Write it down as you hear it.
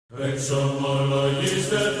They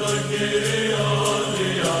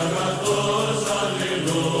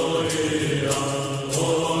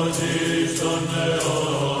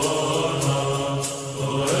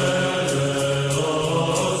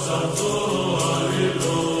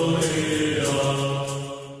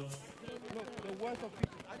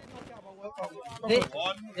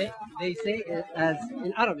say as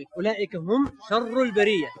in Arabic, أولئك هم شر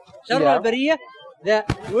البرية. شر البرية, the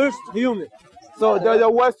worst human. So they're the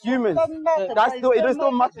worst humans. That's still, it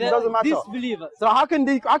doesn't matter. It doesn't matter. Disbelievers. So how can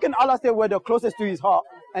Allah say we're the closest to His heart,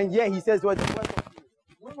 and yet He says we're the worst of humans?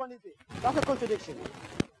 Which one is it? That's a contradiction.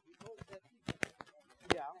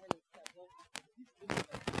 Yeah.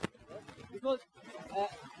 Because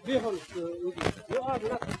be honest with you, you are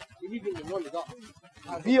not believing in one God.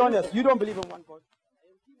 Be honest, you don't believe in one God.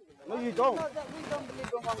 No, you don't. No, that we don't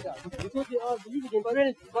believe in one God. Because you are believing in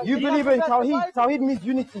Trinity. You believe in Tawheed. Tawheed means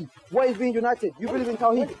unity. What is being united? You believe in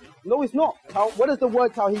Tawheed. No, it's not. What does the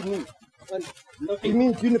word Tawheed mean? It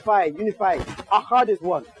means unified, unified. Ahad is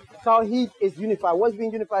one. Tawheed is unified. What's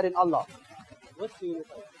being unified in Allah? What's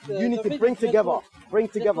unified? Unity, bring together. Bring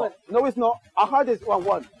together. No, it's not. Ahad is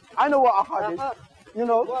one. I know what Ahad is. You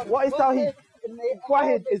know, what is Tawheed?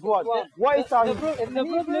 Wahid is what? What is Tawheed?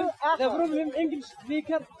 The problem English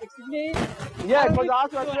speaker explain. Yeah, because I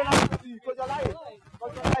have to explain that to you, because you're lying.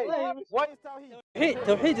 What is Tawheed?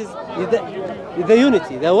 Tawheed is the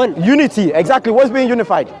unity, the one. Unity, exactly. What's being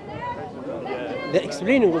unified? The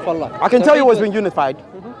explaining of Allah. I can tell you what's being unified.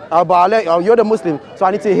 But you're the Muslim, so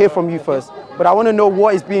I need to hear from you first. But I want to know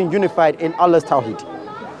what is being unified in Allah's Tawheed.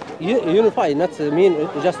 Unified, not mean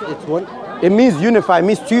just it's one. It means unify. It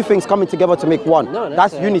means two things coming together to make one. No,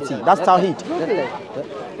 that's unity. That's Tawheed.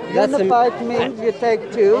 Unified means you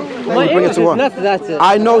take two. My bring it to one. Not that.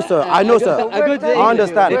 I know, sir. I know, sir. I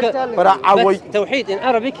understand. But Tawheed in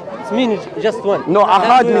Arabic means just one. No,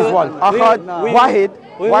 Ahad means one. Ahad,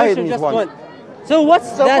 Wahid means one. So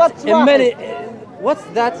what's that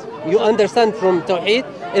you understand from Tawheed?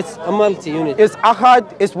 It's a multi-unit. It's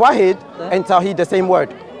Ahad, it's Wahid, and Tawheed the same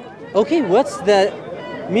word. Okay, what's the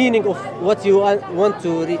meaning of what you want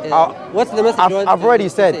to read? What's the message? I've already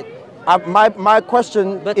said. My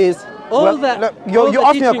question is. You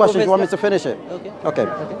asked me a question. You want me to finish it? Okay.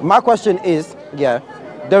 My question is,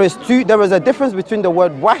 there is a difference between the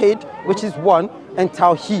word Wahid, which is one, and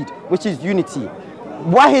Tawheed, which is unity.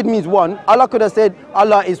 Wahid means one. Allah could have said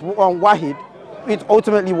Allah is one Wahid. It's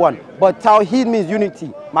ultimately one. But Tawheed means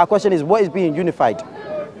unity. My question is, what is being unified?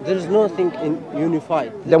 There is nothing in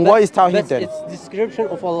unified. Then what is Tawheed then? It's description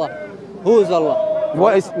of Allah. Who is Allah?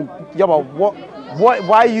 What is,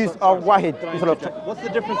 why use Wahid? What's the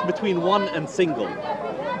difference between one and single?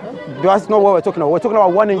 That's not what we're talking about. We're talking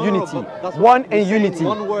about one and unity. One and unity.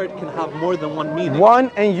 One word can have more than one meaning. One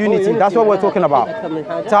and unity. That's what we're talking about.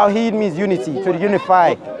 Tawheed means unity, to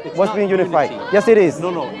unify. What's being unified? Unity. Yes, it is.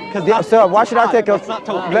 No. Sir, why should I take a... It's not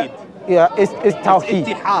Tawheed. Yeah, it's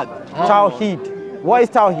Tawheed. Tawheed. What is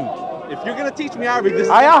Tawheed? If you're going to teach me Arabic, this is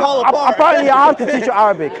going to fall apart. Apparently, I have to teach you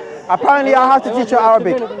Arabic. Apparently, I have to teach you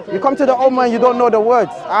Arabic. You come to the Ummah and you don't know the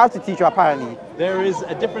words. I have to teach you, apparently. There is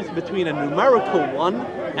a difference between a numerical one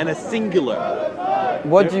and a singular.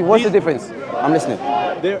 What's the difference? I'm listening.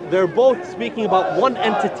 They're both speaking about one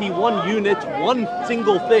entity, one unit, one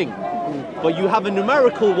single thing. But you have a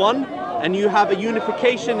numerical one, and you have a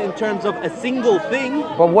unification in terms of a single thing.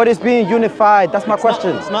 But what is being unified? That's my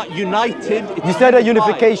question. It's not united. You said a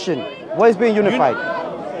unification. What is being unified?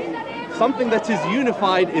 Something that is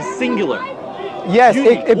unified is singular. Yes,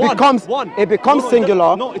 it becomes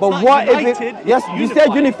singular. No, but what is it? Yes, you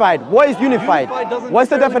said unified. What is unified? What's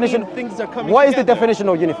the definition? What is the definition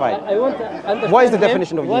of unified? I want to understand. What is the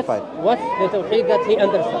definition of unified? What's the Tawheed that he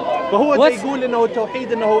understands? فهو يقول إنه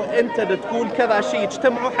التوحيد إنه أنت تقول كذا شيء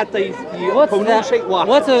يجتمعوا حتى يكونون شيء واحد.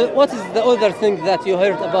 What is the other thing that you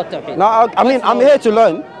heard about Tawheed? No, I mean I'm here to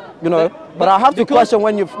learn, you know. But I have to question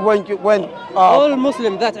when all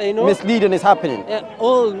Muslims that I know misleading is happening.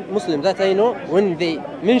 All Muslims that I know, when they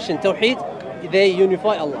mention Tawheed, they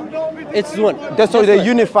unify Allah. It's one. So they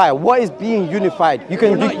unify. What is being unified?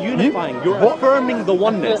 You're not unifying. You're affirming the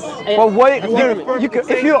oneness. But what if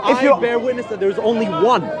you bear witness that there's only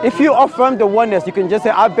one. If you affirm the oneness, you can just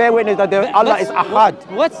say I bear witness that Allah is Ahad.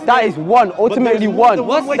 That is one, ultimately one.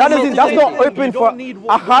 That's not open for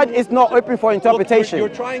Ahad. Is not open for interpretation. You're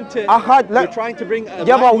trying to Ahad. You're trying to bring a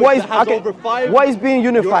what is being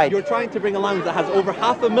unified? You're trying to bring a language that has over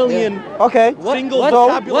 500,000 Okay. singles.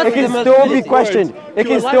 So it can still be questioned. it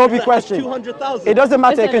can still be questioned. 200,000. It doesn't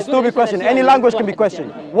matter, it can still be questioned. Any language can be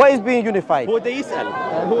questioned. What is being unified? هو ده يسأل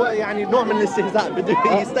هو يعني نوع من الاستهزاء بده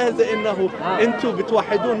يستهزئ انه انتم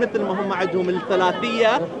بتوحدون مثل ما هم عندهم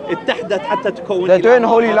الثلاثية اتحدت حتى تكون. They're doing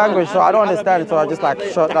holy language, so I don't understand, so I just like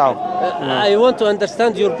shut down. I want to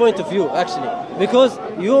understand your point of view actually, because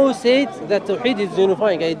you said that Tawheed is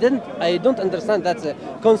unifying. I don't understand that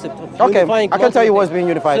concept of unifying. I can tell you what's being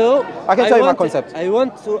unified. So I can tell you my concept. I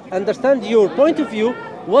want to understand your point of view.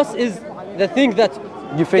 What is the thing that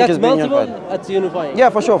you think is being unified? At unifying? Yeah,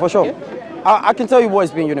 for sure, for sure. Okay. I can tell you what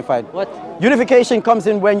is being unified. What? Unification comes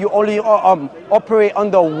in when you only operate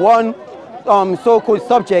under one so-called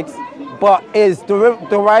subjects, but is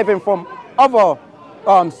deriving from other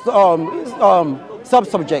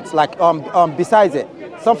sub-subjects, like besides it.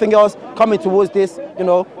 Something else coming towards this, you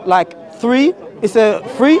know, like three is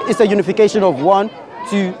a unification of 1,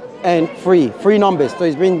 2, and 3. 3 numbers, so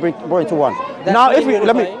it's being brought into one. That's now,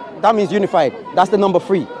 that means unified. That's the number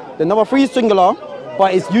 3. The number 3 is singular,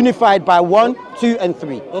 but it's unified by 1, 2, and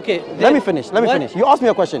 3. Okay. Let me finish. You asked me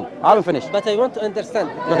a question. I haven't finished. But I want to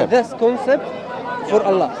understand this concept for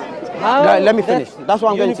Allah. How let me finish. That's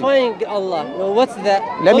what I'm going to. Unifying Allah. What's the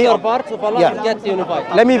other part of Allah that gets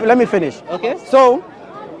unified? Let me finish. Okay. So,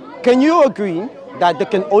 can you agree that there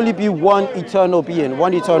can only be one eternal being,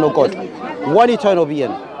 one eternal God, one eternal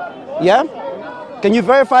being? Yeah? Can you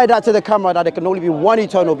verify that to the camera that there can only be one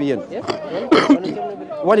eternal being? Yes.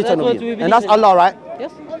 One eternal being. And that's Allah, right?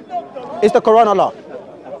 Yes. Is the Quran Allah?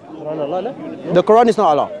 Quran Allah? No. The Quran is not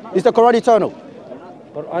Allah. Is the Quran eternal?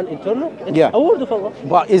 Quran eternal? It's Yeah. a word of Allah.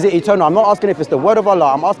 But is it eternal? I'm not asking if it's the word of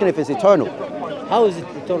Allah. I'm asking if it's eternal. How is it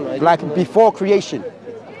eternal? Like before creation,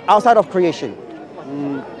 outside of creation.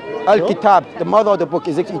 Al-Kitab, the mother of the book,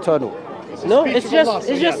 is it eternal? No, it's just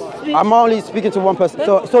I'm only speaking to one person.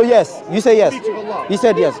 So yes, you say yes. He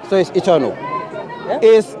said yes, so it's eternal. Yeah?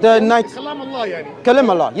 It's the night. كلام الله يعني. Kalam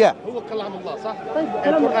Allah, yeah. هو كلام الله صح؟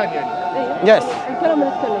 القرآن يعني. Yes. الكلام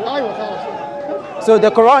اللي نتكلم. أيوة خلاص. So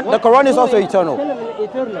the Quran is also eternal.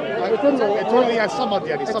 eternal يعني صمد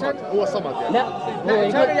يعني صمد هو صمد يعني. لا.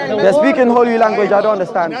 They're speaking holy language, I don't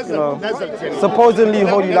understand. You know, نزلت يعني. supposedly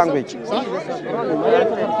holy language. صح؟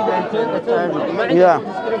 Yeah.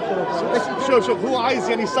 شوف هو عايز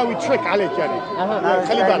يعني يسوي trick عليك يعني.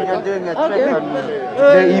 خلي بالك.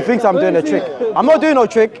 He thinks I'm doing a trick. I'm not doing no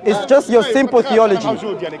trick. It's just your simple theology.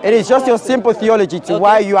 It is just your simple theology to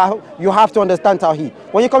why you have to understand Tawheed.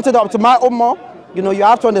 When you come to my ummah, you know, you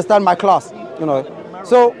have to understand my class. You know,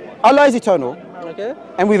 so Allah is eternal. Okay.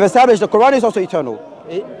 And we've established the Quran is also eternal.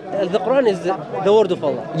 The Quran is the word of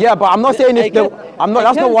Allah. Yeah, but I'm not saying if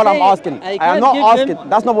that's not what I'm asking. I'm not asking.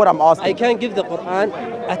 That's not what I'm asking. I can't give the Quran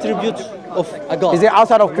attributes of a God. Is it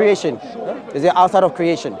outside of creation? Is it outside of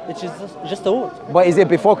creation? It is just a word. But is it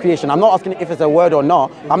before creation? I'm not asking if it's a word or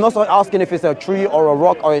not. I'm not asking if it's a tree or a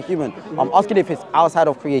rock or a human. I'm asking if it's outside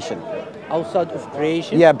of creation. Outside of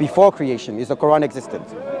creation? Yeah, before creation. Is the Quran existent?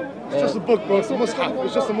 It's just a book, bro. It's a mushaf.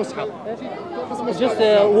 It's just a mushaf. It's just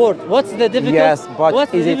a word. What's the difficult? Yes,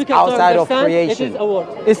 but is it outside of creation? It is a word.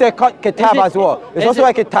 It's a kitab as well. It's also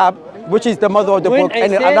a kitab, which is the mother of the book,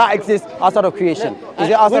 and that exists outside of creation. Is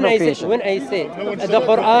it outside of creation? When I say the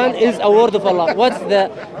Quran is a word of Allah, what's the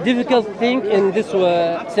difficult thing in this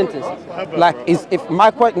sentence? Like, if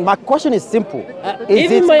my question is simple. Is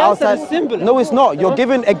even it my outside? answer is simple. No, it's not. You're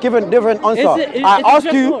given a different answer. I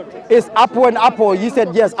asked you, is apple an apple? You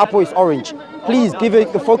said yes, apple is orange. Please give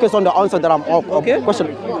it the focus on the answer that I'm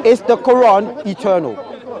questioning. Is the Quran eternal?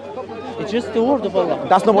 It's just the word of Allah.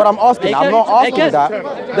 That's not what I'm asking. I'm not asking that.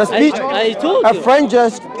 The speech, I told a you. friend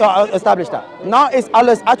just established that. Now it's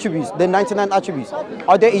Allah's attributes, the 99 attributes.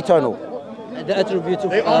 Are they eternal? The attributes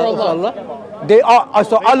of Allah. They are.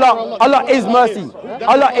 So Allah is mercy.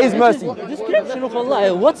 Allah is mercy. The description of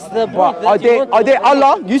Allah. What's the point? Are they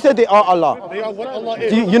Allah? You said they are Allah. They are what Allah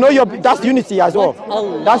is. You know that's unity as well.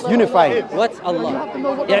 Allah? That's unified. What's Allah?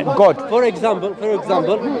 Yeah. God. For example,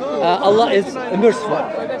 Allah is merciful.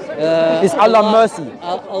 Is Allah mercy?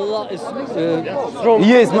 Allah is strong.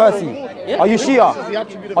 He is mercy. Yeah. Are you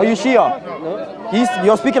Shia? Are you Shia? No.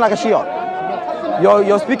 You're speaking like a Shia.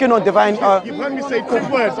 You're speaking on divine. You've heard me say quick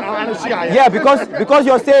words. Yeah, because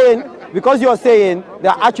you're saying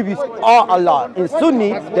the attributes are Allah. In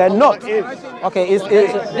Sunni, they're not. Okay, it's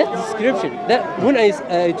that description. That when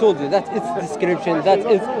I told you that it's description, that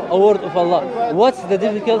is a word of Allah. What's the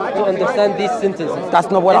difficult to understand these sentences?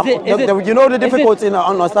 That's not what you know the difficulty in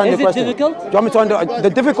understanding the question. Is it difficult? Do you want me to the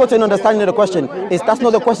difficulty in understanding the question is that's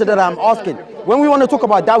not the question that I'm asking. when we want to talk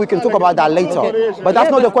about that, we can talk about that later. Okay. But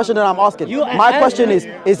that's not the question that I'm asking. My question is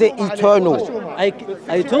it eternal?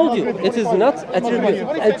 I told you, it is not attribute.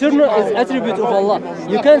 Eternal is attribute of Allah.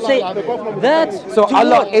 You can't say that. So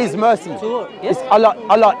Allah is mercy. Yes.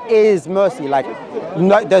 Allah is mercy. Like,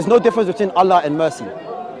 there's no difference between Allah and mercy.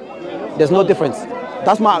 There's no difference.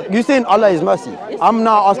 That's you saying Allah is mercy. Yes. I'm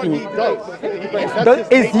now asking you.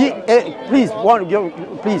 Is he? Please,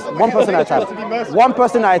 one person at a time. One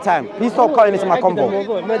person at a time. Please stop cutting into my combo.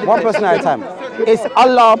 One person at a time. Is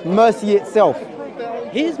Allah mercy itself?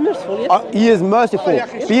 He is merciful. Yes. He is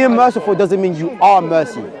merciful. Being merciful doesn't mean you are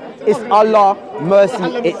mercy. It's Allah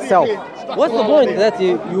mercy itself. What's the point that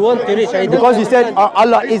you want to reach? Because you said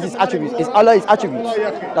Allah is His attributes. Is Allah His attributes?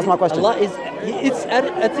 That's my question. Allah is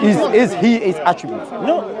attributes. Is He His attributes?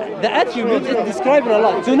 No, the attribute is describing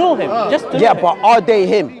Allah. To know Him, just to know Him. But are they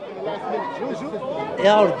Him?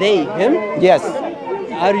 Are they Him? Yes.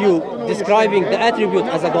 Are you describing the attribute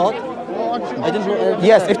as a God? I don't know.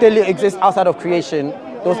 Yes, if they exist outside of creation,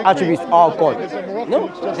 those attributes are God. No,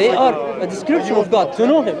 they are a description of God. To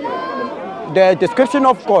know Him. The description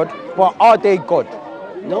of God, but are they God?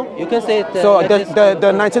 No, you can say it. So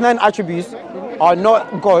the 99 attributes are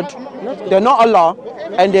not God. They're not Allah,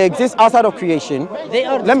 and they exist outside of creation. They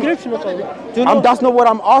are description of Allah. That's not what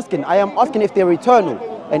I'm asking. I am asking if they're eternal,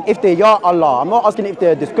 and if they are Allah. I'm not asking if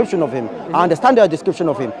they're a description of Him. I understand they're a description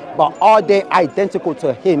of Him, but are they identical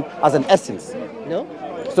to Him as an essence? No.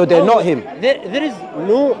 So they're not Him. There is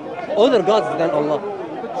no other gods than Allah.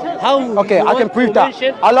 How? Okay, I can prove that.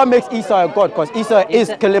 Allah makes Isa a God because Isa is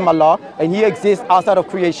Kalim Allah and he exists outside of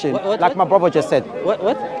creation, like my brother just said.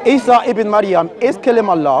 What? Isa ibn Maryam is Kalim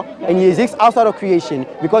Allah and he exists outside of creation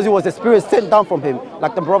because he was a spirit sent down from him,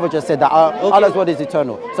 like the brother just said that Allah's word is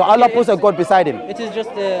eternal. So Allah puts a God beside him. It is just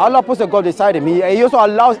Allah puts a God beside him. He also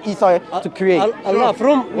allows Isa to create. Allah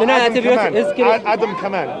from Adam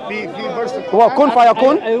command. Well, kun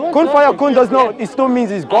fayakun does not. It still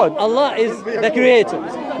means he's God. Allah is the creator.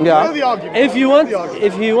 Yeah. If you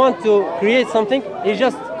want to create something, you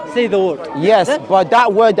just say the word. Yes, but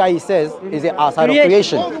that word that he says, is it outside of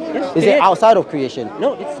creation? Yes, is it outside of creation?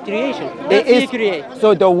 No, it's creation. It is. Create.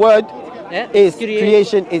 So the word is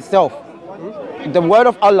creation itself. The word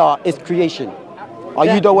of Allah is creation. Are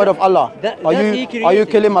you the word of Allah? Are you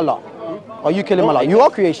Kalim Allah? Are you Kalim Allah? You are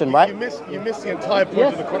creation, right? You miss the entire point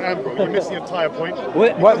of the Quran, bro. You miss the entire point.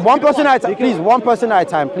 One person at a time, please. One person at a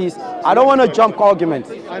time, please. I don't want to jump arguments.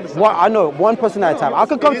 I know, one person at a time. I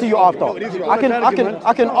can come to you after. I can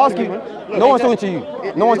ask you. No one's talking to you.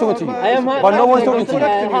 No one's talking to you. But no one's talking to you.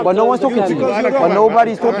 But no one's talking to you. But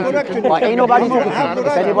nobody's talking to you. But ain't nobody talking to you.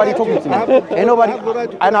 Is anybody talking to me? Ain't nobody.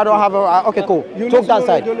 And I don't have a. Okay, cool. Talk that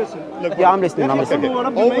side. Yeah, I'm listening. I'm listening.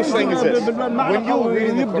 All we're saying is this: when you're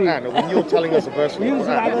reading the Quran, or when you're telling us a verse from the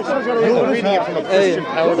Quran, you're reading it from a Christian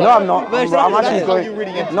paradigm. No, I'm not. I'm actually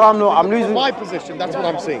going. No, I'm not. I'm losing. My position. That's what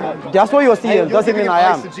I'm saying. That's what you're seeing. Doesn't mean I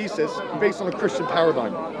am. Jesus based on a Christian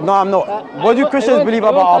paradigm. No, I'm not. What do Christians believe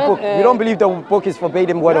about our book? We don't believe the book is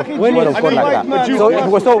forbidden word of God like that.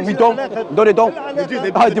 So we don't. No, they don't.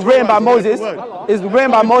 It's written by Moses. It's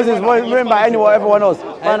written by Moses. Written by everyone else.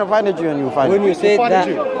 Find a Jew and you'll find it. When you say that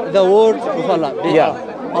the word of Allah,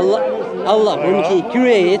 Allah when He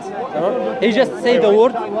creates, He just say the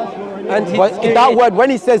word, and He. But that word, when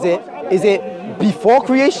He says it, is it before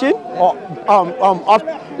creation or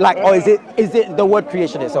after? Like, or is it the word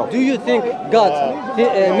creation itself? Do you think God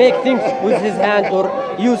make things with His hand or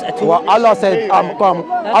use a tool? Well, Allah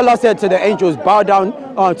said to the angels, bow down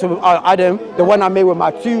to Adam, the one I made with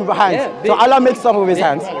my two hands. Yeah, so Allah makes stuff with His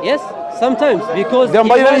hands. Yes, sometimes because. Then,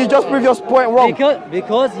 but you just prove your point wrong.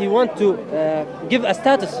 Because He want to give a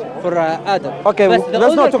status for Adam. Okay,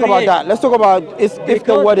 let's not talk about that. Let's talk about if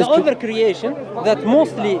the word is. The other creation that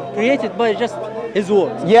mostly created by just His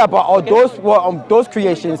word. Yeah, but are those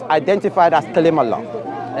creations identified as Kalim Allah?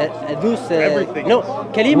 No,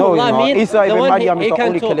 Kalim Allah means Isa ibn Maryam is the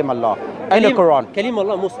only Kalim Allah in the Quran. Kalim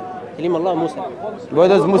Allah Musa. Kalim Allah Musa. Where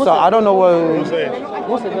does Musa? I don't know where.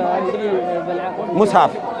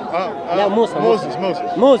 Mushaf.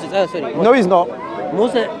 Moses. Sorry. No, he's not.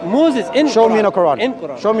 Moses in Show Quran. me in the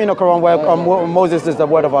Quran. Show me in the Quran where Moses is the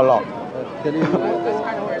word of Allah.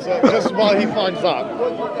 So just while he finds that,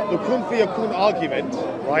 the kun fi yakun argument,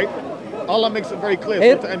 right? Allah makes it very clear.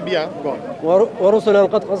 So to Anbiya, go on. ورسلا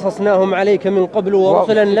قد قصصناهم عليك من قبل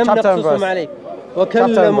ورسلا لم نقصصهم عليك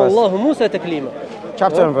وكلم الله موسى تكليما.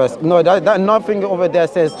 Chapter and verse. No, that nothing over there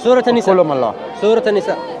says Surah An-Nisa. Surah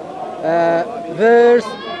An-Nisa. Verse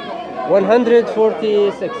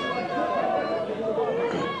 146.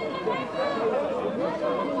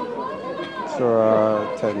 Surah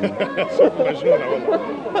 10.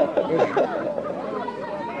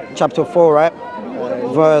 Chapter 4, right?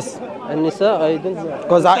 Verse. An-Nisa, I don't know.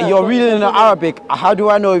 Because you're reading in Arabic. How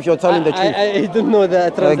do I know if you're telling the truth? I don't know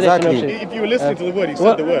the translation. Exactly. If you were listening to the word, he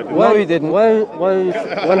said the word. No, he didn't.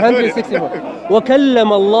 164.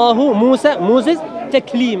 وَكَلَّمَ اللَّهُ Moses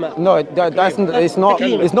تَكْلِيمًا. No, it's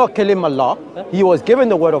not Kalim Allah. He was given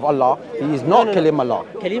the word of Allah. He is not Kalim Allah.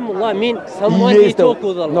 Kalimullah means someone he talk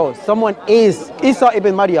with Allah. No, someone is. Isa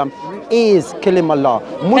ibn Maryam is Kalim Allah.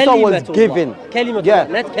 Musa was given. Yeah.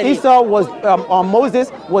 Not Kalim. Isa was, Moses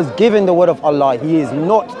was given the word of Allah. He is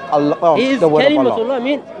not Allah, the word of Allah. Kalimatullah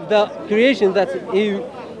means the creation that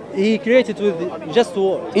he created with just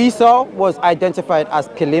word. Isa was identified as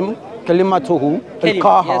Kalimatuhu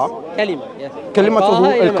al-Kaha. Yes.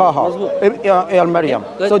 Kalimatuhu al-Kaha al-Maryam.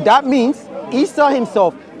 So that means Isa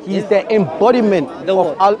himself, he is the embodiment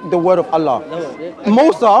of the word of Allah.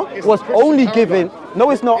 Musa was only given. No,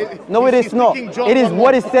 it's not. No, it is not. It is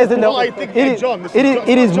what it says in the.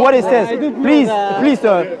 It is what it says. Please,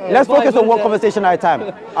 sir. Let's focus on one conversation at a time.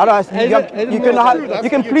 You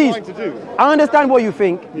can please. I understand what you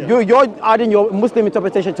think. You're adding your Muslim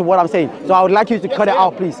interpretation to what I'm saying. So I would like you to cut it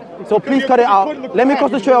out, please. So please cut it out. Let me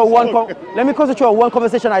concentrate on one. Let me concentrate on one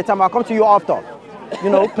conversation at a time. I'll come to you after.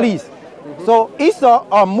 Please. So Musa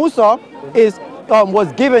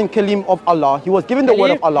was given Kalim of Allah. He was given the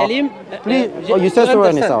word of Allah. Please, you said Surah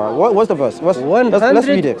An-Nisa. What's the verse? Let's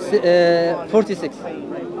read it. 46.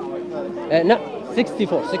 No,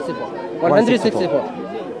 64. 164.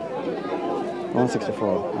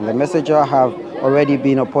 164. And the messenger have already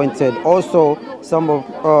been appointed. Also, some of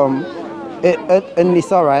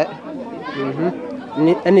An-Nisa, right?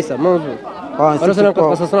 An-Nisa, موجود. ورسلا قد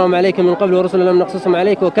قصصناهم عليك من قبل ورسلا لم نقصصهم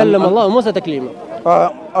عليك وكلم الله موسى تكليما.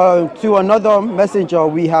 To another messenger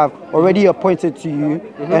we have already appointed to you,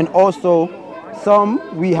 and also some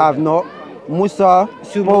we have not. Musa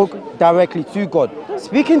spoke directly to God.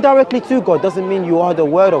 Speaking directly to God doesn't mean you are the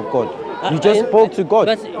word of God. You just spoke to God.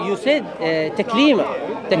 But you said taklima.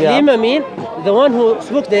 Taklima means the one who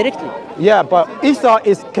spoke directly. Yeah, but Isa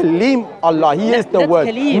is Kalim Allah. He is the word.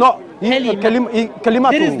 Kalim. Not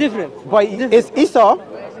Kalimatuhu. There is different. But it's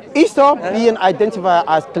Isa being identified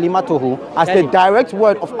as Kalimatuhu, as the direct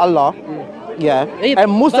word of Allah. Yeah.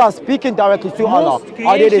 And Musa speaking directly to Allah.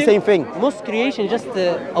 Are they the same thing? Most creation just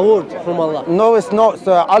a word from Allah. No, it's not,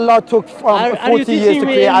 sir. Allah took 40 years to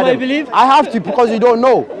create Adam. I have to, because you don't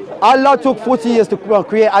know. Allah took 40 years to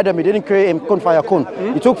create Adam. He didn't create him kun fayakun.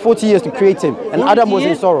 He took 40 years to create him. And Adam was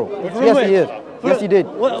in sorrow. Yes, he is. Yes, he did.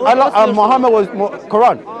 Muhammad was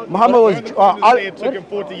Quran. Muhammad was. It took him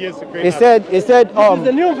 40 years to create. It said. This is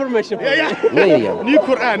the new information. Yeah. New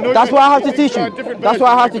Quran. No, that's why I have to teach you. That's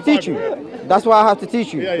why I have to teach you. That's why I have to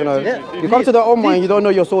teach you. You come to the Ummah and you don't know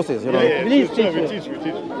your sources. Please teach me.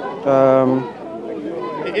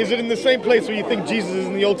 Is it in the same place where you think Jesus is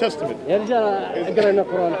in the Old Testament?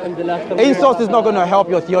 Insult is not going to help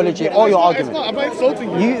your theology or your argument. I'm not insulting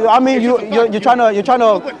you. You're trying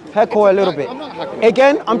to heckle a little bit.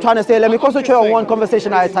 Again, I'm trying to say, let me concentrate on one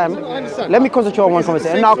conversation at a time. Let me concentrate on one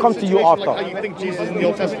conversation, and I'll come to you after. Like how you think Jesus is in the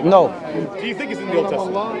Old Testament? No. Do you think it's in the Old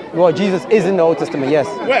Testament? Well, Jesus is in the Old Testament, yes.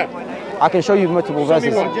 Where? I can show you multiple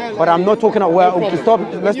verses, but I'm not talking about where. Stop.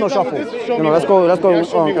 Let's not shuffle. Let's go.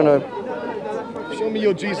 Show me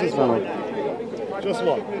your Jesus one. Just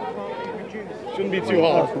one. Shouldn't be too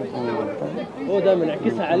hard. هو دائما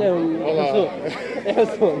نعكسها عليهم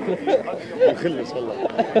يحسون. خلص والله.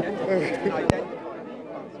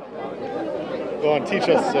 Go on, teach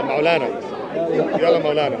us Maulana. Yalla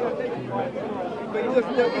Maulana.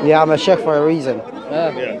 Yeah, I'm a sheikh for a reason.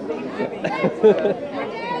 Yeah.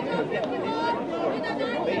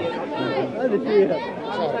 هذه فيها.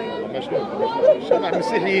 مشنون شباب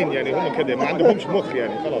مسيحيين يعني هم كذا ما عندهمش مخ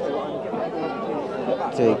يعني خلاص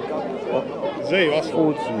زي اصلا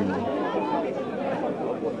 40.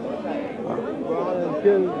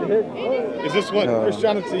 Is this what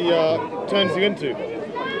Christianity turns you into?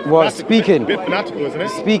 Well, speaking. A bit fanatical, isn't it?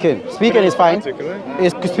 Speaking is fine.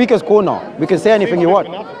 Speaker's cool now. We can say anything you want.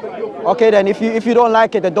 Okay, then if you don't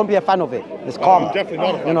like it, then don't be a fan of it. It's calm.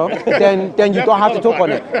 Definitely not. Then you don't have to talk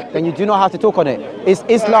on it. Then you do not have to talk on it. Is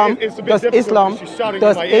Islam? Does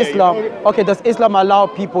Islam allow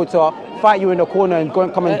people to fight you in the corner and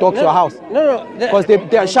come and dog to your house? No. Because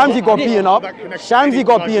Shamsi got beaten up. Shamsi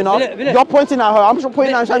got beaten up. You're pointing at her. I'm just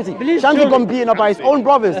pointing at Shamsi. Shamsi got beaten up by his own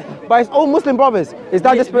brothers, by his own Muslim brothers. Is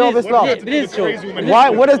that the spirit of Islam? Please show. Why?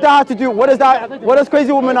 What does that have to do? What does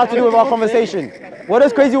crazy woman have to do with our conversation? What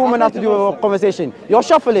does crazy woman have to do with a conversation? You're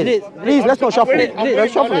shuffling. Please, let's not shuffle.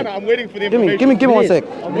 Let's shuffle. I'm waiting for the information. Give me 1 sec.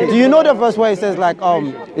 Do you know the verse where it says like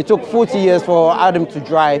it took 40 years for Adam to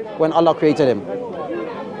dry when Allah created him?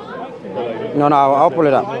 No, I'll pull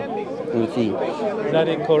it up. Let me see. Is that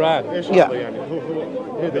in Quran? Yeah.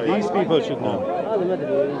 These people should know.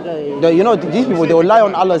 You know, these people, they will lie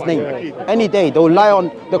on Allah's name. Any day, they will lie on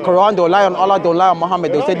the Quran, they will lie on Allah, they will lie on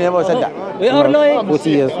Muhammad. They will say they never said that. We are lying. 40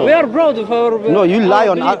 years. We are proud of our... No, you lie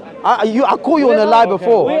on... I caught you on a lie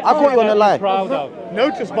before. I caught you on a lie.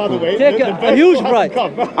 Notice, by the way, take a huge pride.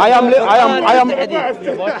 I am...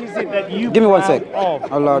 What is it that you... Give me 1 sec.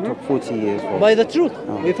 Allah took 40 years. By the truth.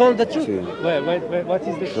 We found the truth. Wait, what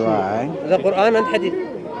is the truth? Right. The Quran and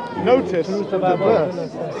Hadith. Notice the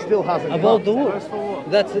verse still hasn't about the world,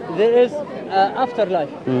 that there is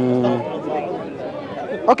afterlife.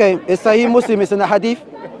 Okay, it's Sahih Muslim, it's in the Hadith.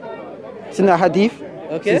 It's in the Hadith.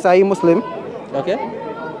 Okay. It's Sahih Muslim. Okay.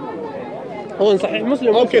 Oh, in Sahih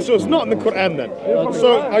Muslim. Okay, so it's not in the Quran then. Okay.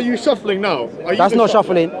 So are you shuffling now? That's not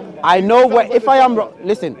shuffling. I know where, if I am wrong,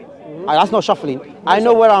 listen, that's not shuffling. I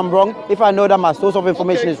know where I'm wrong. If I know that my source of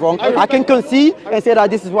information is wrong, I can concede and say that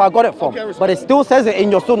this is where I got it from. But it still says it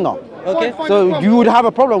in your sunnah. Okay. So you would have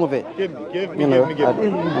a problem with it. Give me.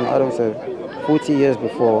 Adam said 40 years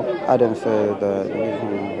before, Adam said that...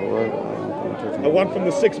 I want from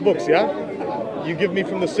the 6 books, yeah? You give me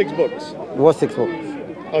from the 6 books. What 6 books?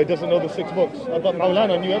 Oh, he doesn't know the 6 books. I thought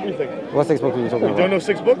Maulana knew everything. What 6 books are you talking about? You don't know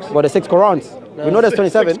 6 books? Well, the 6 Qurans. No, we know there's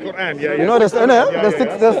 27. 6 Quran, yeah. You know there's, you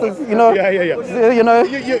know. Yeah. You know.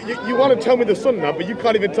 You want to tell me the Sunnah, but you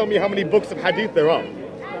can't even tell me how many books of Hadith there are.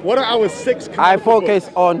 What are our 6? I focus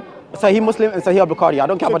on Sahih Muslim and Sahih Al-Bukhari. I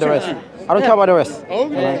don't care about the rest. I don't care about the rest.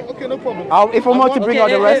 Okay, no problem. If I want to bring out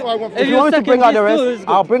the rest, if you want to bring out the rest,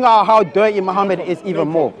 I'll bring out how dirty Muhammad is even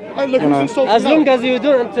more. As long as you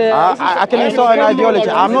don't... I can insult an ideology.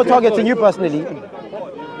 I'm not targeting you personally.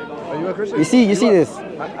 You see this?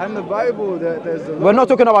 And the Bible, we're not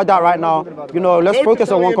talking about that right now. You know, let's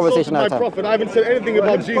focus on one conversation at a time. Prophet. I haven't said anything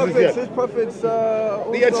about Jesus yet. His prophets,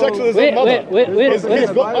 he had sex with his own mother.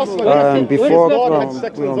 Before,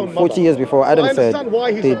 40 years before, Adam said,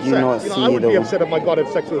 did you not see I would be the... upset if my God had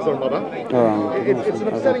sex with his own mother. It's an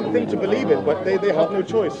upsetting thing to believe it, but they have no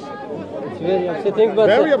choice. Very upsetting, but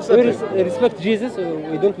very upsetting. We respect Jesus.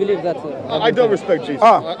 We don't believe that. I don't respect Jesus.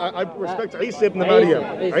 I respect Isa ibn Maryam.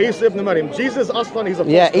 Isa ibn Maryam. Jesus, Aslan, he's a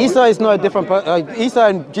false God. Isa is not a different person. Isa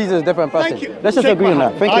and Jesus is a different person. Thank you. Let's just agree on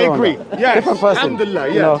that. Thank you. I agree. Yes. Different person. Alhamdulillah,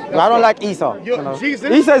 yes. You know, I don't like Isa.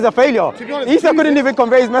 Jesus. Isa is a failure. Honest, Isa couldn't even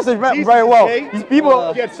convey his message very well. These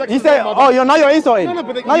people, he said, oh, now you're insulting.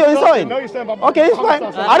 Now you're insulting. Okay, it's fine.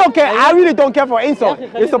 I don't care. I really don't care for insult.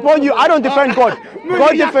 It's upon you. I don't defend God.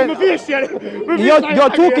 God defends.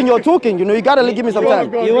 You're talking. You know, you gotta give me some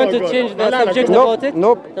time. You want to change the subject about it?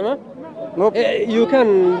 Nope. You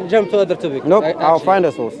can jump to other topic. Nope. I'll find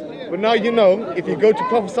a source. But now you know, if you go to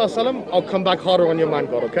Prophet ﷺ, I'll come back harder on your man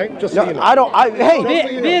God, okay? Just so you know.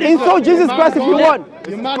 Insult Jesus Christ if you want.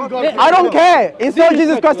 I don't care. Insult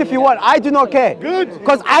Jesus Christ if you want. I do not care. Good.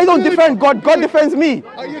 Because I don't defend God. God defends me.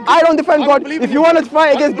 I don't defend God. If you want to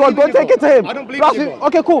fight against God, go take it to him. I don't believe in God.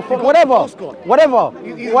 Okay, cool. Whatever.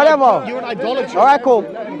 You're an idolater. All right, cool.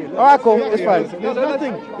 It's fine.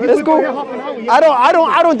 It's cool.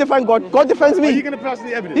 I don't defend God. God defends me. Are you going to pass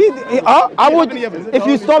the evidence? I would. If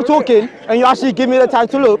you stop talking and you actually give me the time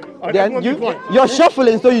to look, then you're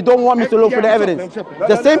shuffling, so you don't want me to look for the evidence.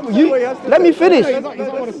 The same. Let me finish.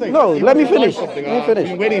 No, let me finish. I've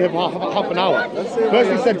been waiting half an hour.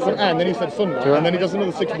 First he said Quran, then he said Sunnah, and then he doesn't know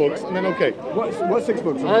the 6 books, and then okay. What 6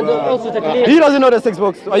 books? And also he doesn't know the 6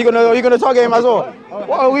 books. Are you gonna target him as well?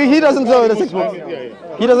 Well, he doesn't know the 6 books.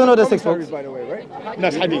 He doesn't know the 6 books. By the way, right?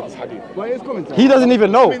 That's hadith. What is commentary? He doesn't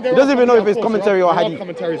even know. He doesn't even know if it's commentary or hadith.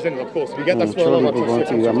 Commentaries in it, of course. We get that's Surely we're going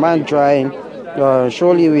to a man drying.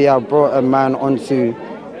 Surely we have brought a man onto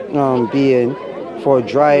being for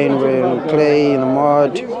drying with clay and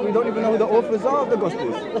mud. We don't even know who the authors are of the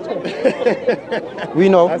Gospels. We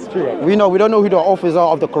know. That's true. We know. We don't know who the authors are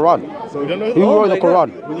of the Quran. So we don't know who wrote the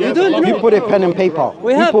Quran. You don't know. You put a pen and paper.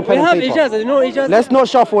 We have ijazah. You know ijazah? Let's not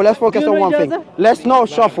shuffle. Let's focus on one thing. Let's not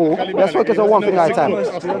shuffle. Let's focus on one thing at a time.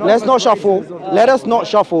 Let's not shuffle. Let us not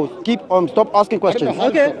shuffle. Keep stop asking questions.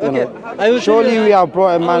 Okay. Surely we have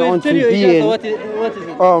brought a man onto being. What is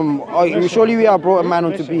it? Surely we have brought a man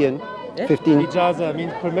onto being. 15. Ijaza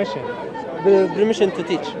means permission. Permission to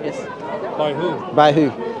teach. Yes. By who? By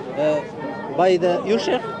who? By your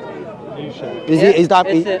Sheikh. Is that?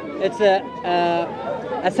 It's a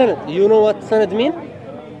sanad. You know what sanad mean?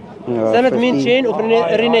 Sanad means chain of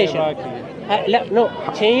relation. No,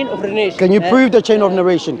 chain of narration. Can you prove the chain of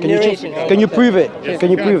narration? Can you prove it? Yes.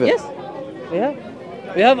 Can you prove it? Yes. Yeah.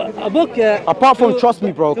 We have a book. Apart from trust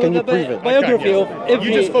me, bro, can you prove it? Biography of every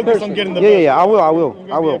You just focus person. on getting the verse. Yeah, I will. We're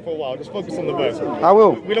gonna be here for a while. Just focus on the verse. I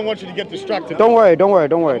will. We don't want you to get distracted. Don't worry. Be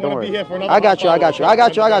here for another I got you. half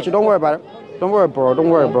hour. Don't worry about it. Don't worry, bro.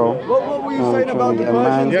 What were you saying about the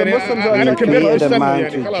Persians? The Muslims are أنا created a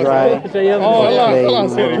man to dry.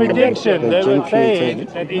 Prediction. They were saying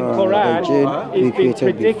that in Quran it's been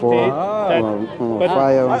predicted that. But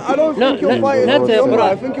I don't think your fight is not with the Ummah.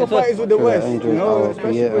 I Quran. think your fight is with the West, you know,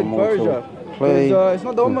 especially with Persia. Because it's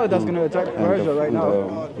not the Ummah that's going to attack Persia right now.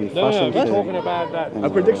 no, we're talking about that. A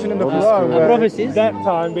prediction in the Quran. where- Prophecies. That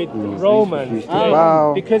time with Romans,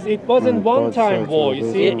 Wow. because it wasn't one-time war.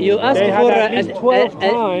 You see, You asked they for had at least 12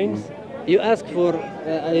 times. You asked for.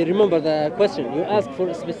 I remember the question. You asked for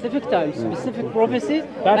a specific time, specific prophecies.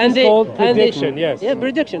 That is called prediction, yes. Yeah,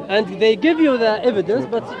 prediction, and they give you the evidence,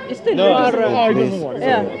 but it's still No, you are. Oh, he doesn't want it.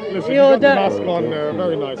 Yeah. Listen, You you got the the- mask on.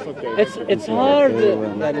 Very nice. Okay. It's hard.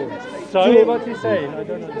 Sorry, what you saying? I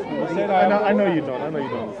don't understand. You said I know you don't. I know you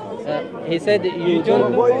don't. He said you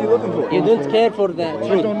don't. What are you looking for? You don't care for the I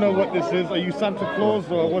truth. don't know what this is. Are you Santa Claus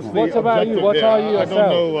or what's the What about you? objective What here? are you I don't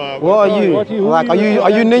yourself? know. What are you? What you- who Like, you are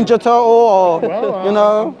you Ninja Turtle or Well, you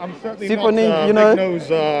know? I'm certainly Super not Ninja, you know? big nose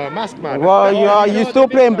mask man. Well, you still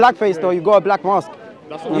playing blackface though. You got a black mask.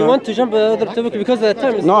 You want to jump other topic because the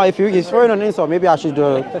time is. No, if he's throwing an insult, maybe I should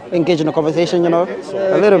engage in a conversation. You know,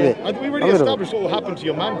 a little bit. We already A little bit. established what will happen to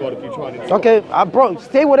your man god if you try to. Okay, bro,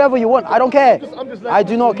 say whatever you want. I don't care. I'm just I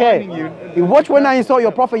do not care. reminding You watch when I insult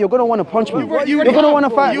your prophet, you're gonna want to punch me. already You're gonna have. want to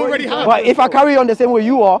fight. You already have. But if I carry on the same way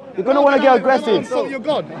you are, you're gonna want to get aggressive. Insult your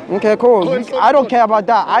god. Okay, cool. Go insult I don't God. care about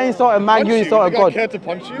that. I insult a man, Punch you insult a You god. care to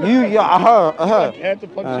punch you? Yeah, her. Care to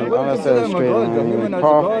punch you? I'm gonna say it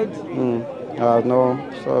straight. No.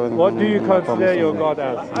 So, what do you consider your God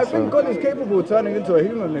as? I think God is capable of turning into a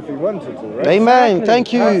human if he wanted to, right? Amen.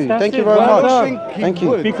 Thank you. That's Thank you it. very Well much. done. Thank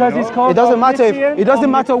you. Because it's called. It doesn't matter omniscient, it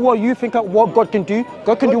doesn't matter what you think of what God can do.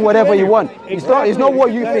 God can do whatever you want. It's not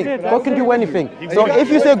what you think. God can do anything. So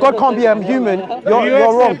if you say God can't be a human,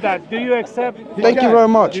 you're wrong. Do you accept? Thank you very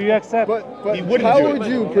much. Do you accept? But He wouldn't how do it. would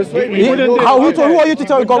you persuade me? He wouldn't do it. Who are you to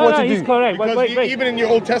tell God what to He's do? correct. Because But wait. even in your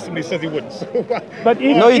Old Testament, he says he wouldn't. But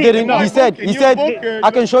if, No, he didn't. no, He said,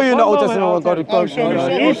 I can show you in the Old One Testament what moment, God Oh, show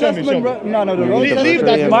me, show me, show me. No, the Old Leave Testament.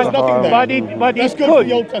 that, there's nothing there. But Let's it go to could.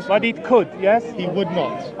 the Old Testament. But it could. Yes. He would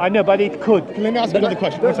not. I know, but it could. Let me ask you another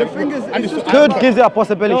question. The thing is, it's just Could gives it a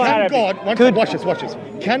possibility. No, Can Arabic. God, watch this.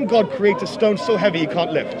 Can God create a stone so heavy he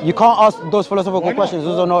can't lift? You can't ask those philosophical Why not? questions.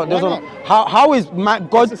 Those are not. Why not? How is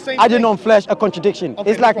God the same adding thing. on flesh a contradiction?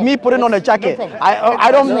 Okay, it's no like me problem. putting on a jacket. problem.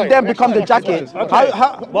 I don't Right. then become the Watch jacket. this.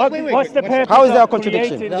 What's the purpose? How is there a of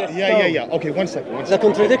contradiction? creating the Yeah. stone? Okay, one second. The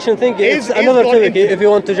contradiction thing is Is another God topic infinite? if you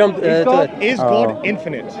want to jump to God- it. Is God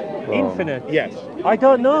infinite? Infinite. Yes. I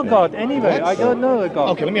don't know God anyway. What? I don't know God.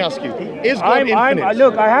 Okay, let me ask you. Is God infinite?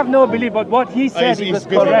 Look, I have no belief, but what he said he's was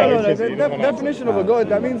busy. correct. The definition of a God,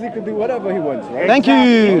 that means he could do whatever he wants, right? Thank If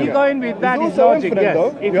you. you're going with that, He's is also logic, infinite, yes.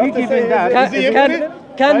 though. If You you have to give say him that, Is he infinite?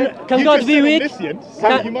 Can You God just be said weak? omniscient,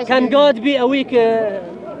 so you must Can be- God be a weak?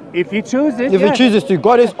 if he chooses, If he yes. chooses to,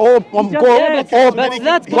 God is all just God, said- all- But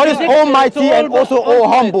that's God is contradiction almighty to and all also but all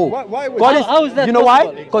ultimate. humble. Why would God you- is, How is that you know why?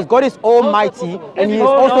 possible? Because God is almighty and he is All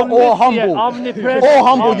also all omniscient, humble. omnipresent, All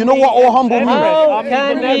humble. You know what all humble means? How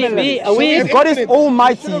can he be a weak? God is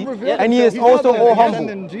almighty and he is also all humble.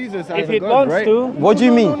 If it wants to. What do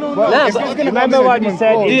you mean? Remember what he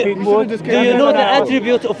said. If it would. Do you know the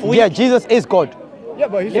attribute of weak? Yeah, Jesus is God. Yeah,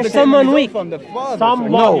 but he If should have someone taken his weak- oath from the Father.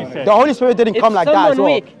 Someone, No, he said. the Holy Spirit didn't If come like that as someone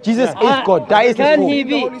well. weak, Jesus is God. That is his Can form. he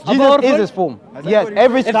be Jesus powerful? is his form. Yes,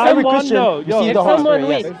 every someone Christian know, you yo, see if the Holy Someone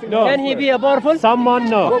Spirit. weak. Yes. No. Can he be a powerful? Someone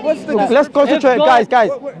no. What's the Let's concentrate, God guys.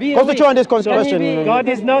 be Concentrate on this weak, can he question. be- God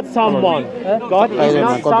is not someone. God is Amen.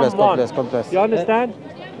 not God bless, someone. God bless, God bless. You understand?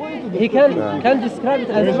 He can describe it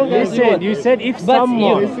as long as you want. You said if But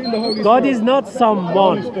someone. God is not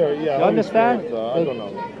someone. You understand? I don't know.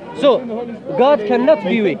 So God cannot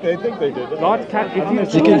be weak They think they did. God can. If you He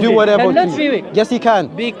can choose do it. whatever. Cannot be weak. Yes, he can.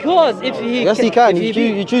 because if he Yes, he can. if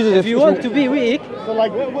He chooses if if you he- want to be weak, So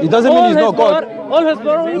like, It doesn't mean he's not God. all his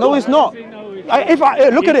power. No, it's not.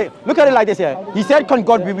 Look at it like this here. He said, "Can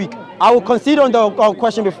God be weak?" I will concede on the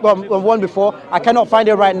question before, one before. I cannot find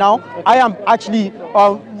it right now. I am actually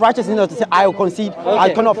righteous enough to say I will concede. I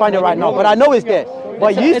cannot find it right now, but I know it's there.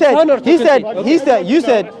 But It's honor to concede. you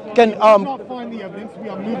not find the evidence, we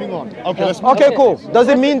are moving on. Okay, let's move Okay, on. cool. Does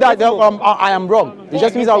it mean that I am wrong? It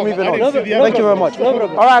just means I'm moving on. Thank you very much.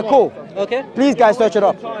 All right, cool. Okay. Please, guys, search it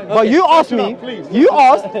up. But you asked me. You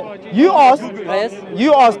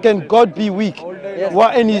asked, can God be weak? Yes. Well,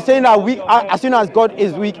 and he's saying that as soon as God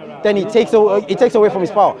is weak, then he takes away from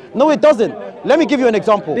his power. No, it doesn't. Let me give you an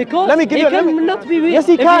example. Because let me give he cannot be weak. Yes,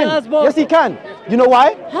 he can. Yes, he can. You know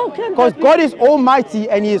why? How can? Because God is almighty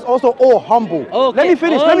and he is also all humble. Okay. Let me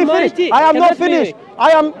finish. Let me finish. I am not finished.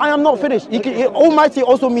 I am not finished. Almighty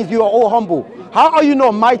also means you are all humble. How are you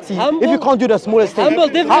not mighty if you can't do the smallest thing? Humble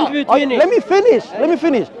difference between it. Let me finish. Let me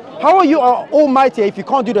finish. How are you almighty if you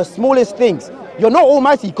can't do the smallest things? You're not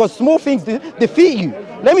almighty because small things defeat you.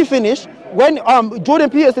 Let me finish. When Jordan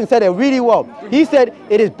Peterson said it really well, he said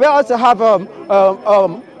it is better to have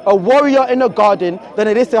a warrior in the garden than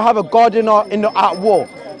it is to have a gardener at war.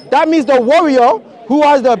 That means the warrior who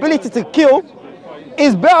has the ability to kill,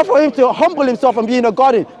 it's better for him to humble himself and be in a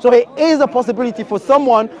garden. So it is a possibility for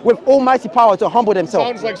someone with almighty power to humble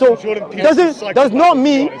themselves. Sounds like so Jordan Peterson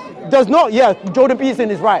Jordan Peterson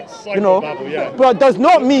is right, you know. Yeah. But that does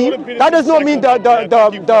not mean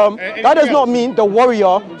the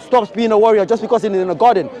warrior stops being a warrior just because he's in a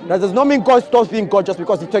garden. That does not mean God stops being God just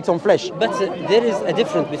because he takes on flesh. But there is a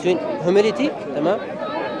difference between humility,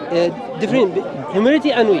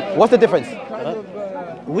 humility and weak. What's the difference?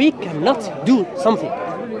 We cannot do something.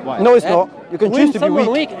 Why? No, it's not. You can choose to be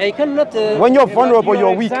weak. I cannot. When you're vulnerable,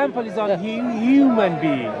 you're weak. Example is on human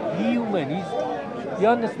being. You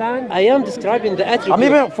understand? I am describing the attribute. I'm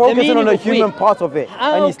even focusing on the human part of it.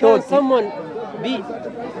 How can someone be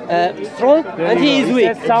strong and he is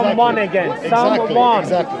weak? Someone again. Someone.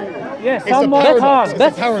 Exactly. Yes, someone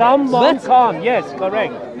can't. Someone can't. Yes,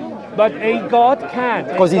 correct. But a God can.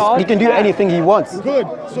 Because he can do anything he wants. Good.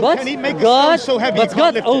 So but can he make God, a stone so heavy? But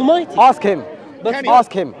God Almighty. Ask him.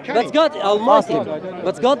 Ask him. But God Almighty.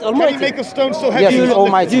 But God Almighty. Can he make a stone so heavy? Yes, he's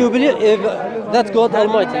almighty. Do you believe that's God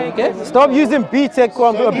Almighty? Okay. Stop using BTEC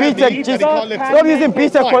Stop using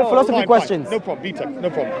BTEC philosophy questions. No problem. BTEC. No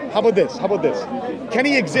problem. How about this? Can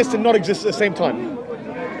he exist and not exist at the same time?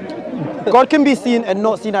 God can be seen and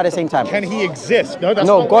not seen at the same time. Can he exist? No, that's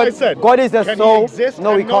not what I said. God is the soul. Can he exist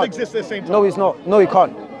no, he and can't. not exist at the same time? No, he's not. No, he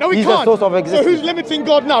can't. No, he he's can't. the source of existence. So who's limiting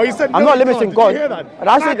God now? He said no, I'm not he limiting can't. God. Did you hear that?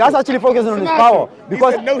 That's actually focusing on his power.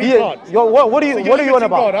 Because he said, no, he can't. What are you on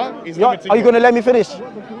about? God, huh? Are you going to let me finish?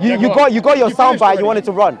 You got your soundbite. You wanted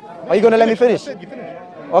to run. Are you going to let me finish?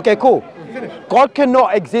 Okay, cool. God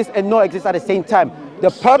cannot exist and not exist at the same time.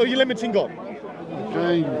 So you're limiting God.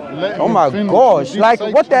 Oh my gosh, like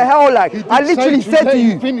what the hell, like I literally said to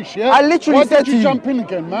you, I literally said to you, jump in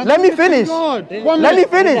again, man? Let me finish, let me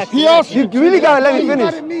finish. He asked you really gotta let me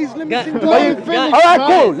finish. Alright,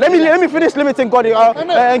 cool, let me finish limiting God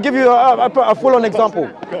and give you a full-on example.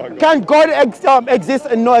 Can God exist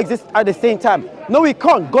and not exist at the same time? No, he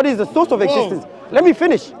can't. God is the source of existence. Let me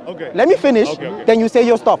finish. Okay. Let me finish. Okay. Then you say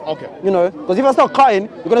your stuff. Okay. You know, because if I start cutting,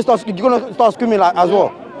 you're gonna start screaming like as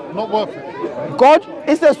well. Not worth it. God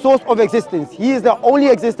is the source of existence. He is the only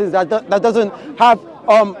existence that doesn't have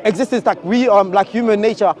existence that we like human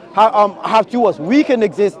nature have to us. We can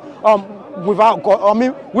exist without God. I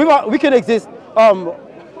mean, we can exist.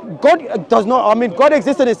 God does not. I mean, God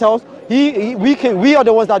exists in himself. We are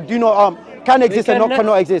the ones that do not can exist and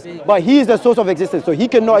cannot exist. But he is the source of existence, so he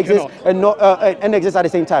cannot exist and exist at the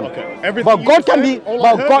same time. Okay. But God can be.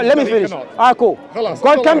 But God, let me finish. Alright, cool.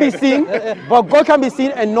 God can be seen, but God can be seen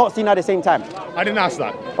and not seen at the same time. I didn't ask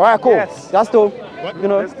that. Alright, cool. Yes. That's still. You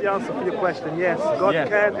know. That's the answer for your question. Yes, God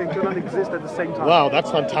can and cannot exist at the same time. Wow,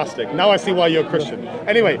 that's fantastic. Now I see why you're a Christian.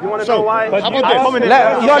 Anyway, you want to know why? How about this?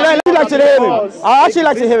 Let me like to hear him. I actually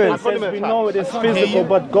like to hear him. We know it is physical,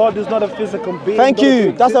 but God is not a physical being. Thank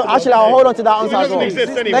you. That's actually I'll hold on to that answer as well.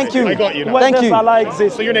 Anyway. Thank you. I got you now. Thank you. Allah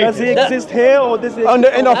exist? So your name does he exist here or does he in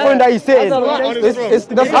the throne that he's sitting?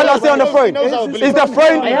 That's Allah say on the throne. Is the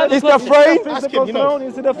throne? Is the throne? Physical throne?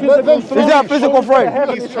 Is it a physical throne? Is it a physical throne?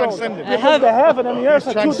 He's transcendent. Because the heaven and the earth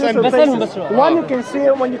are two different places. One you can see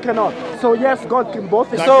and one you cannot. So yes, God can both.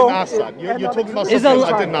 So you're talking about something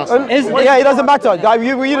I didn't ask. Yeah, it doesn't matter.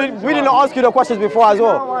 We didn't ask you the questions before as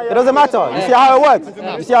well. It doesn't matter. You see how it works.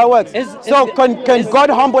 You see how it works. So can God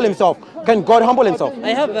humble himself? Can God humble himself? I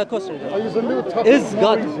have a question. Is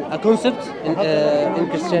God a concept in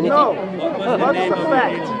Christianity? No, God is a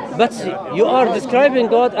fact. But you are describing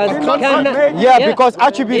God as because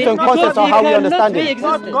attributes and concepts are how we understand it.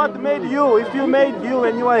 God made you. If you made you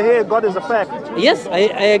and you are here, God is a fact. Yes,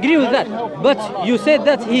 I agree with that. But you said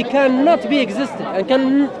that he cannot be existed and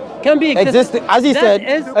can be existence. As he said,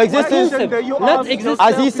 existence. Not existence.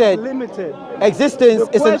 As he said, existence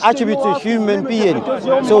is an attribute to human being.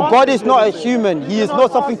 So God is not a human. He is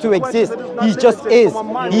not something to exist. He just is.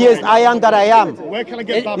 He is I am that I am. Where can I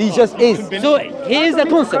get that? He just is. So he is a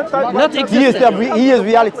concept, not existence. He is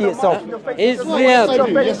reality itself. Is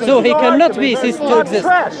reality. So he cannot be ceased to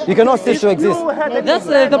exist. He cannot cease to exist. That's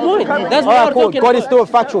the point. That's what we're talking God is about. still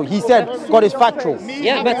factual. He said God is factual.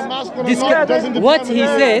 Yeah, but what he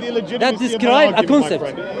said that describe a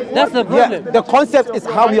concept. That's the problem. Yeah, the concept is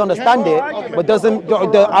how we understand it, but doesn't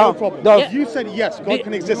You said yes, God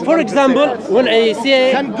can exist. For example, when I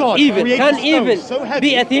say evil, can evil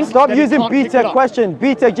be a thing? Stop using BTEC questions,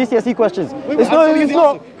 BTEC GCSE questions. It's not.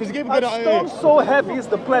 A stone so heavy is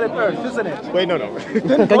the planet Earth, isn't it? Wait, no.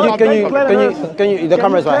 Can you? The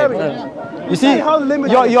camera's right here. You see,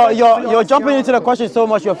 you're jumping into the question so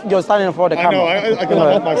much. You're standing in front of the camera. I know. I can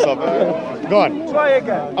help myself. Go on. Try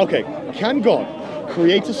again. Okay. Can God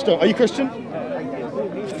create a stone? Are you Christian?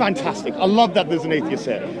 Fantastic. I love that there's an atheist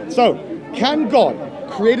here. So, can God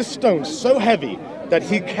create a stone so heavy that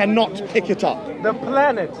he cannot pick it up? The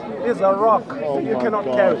planet is a rock you cannot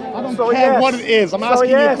carry. I don't care what it is. I'm asking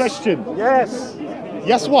you a question. Yes.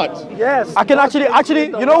 Yes, what? Yes. I can actually,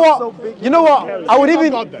 you know what? I would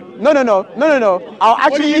even, no. I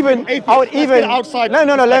would even, outside. No.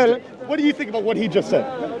 What do you think about what he just said?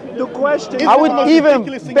 The question. I would even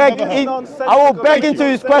beg. I will beg into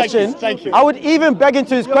his question. Thank you. I would even beg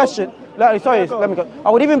into his question. Sorry, let me go. I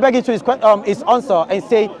would even beg into his answer and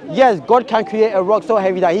say, yes, God can create a rock so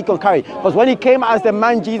heavy that he can carry. Because when he came as the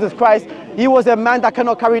man Jesus Christ, he was a man that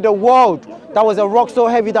cannot carry the world. That was a rock so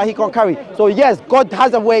heavy that he can carry. So yes, God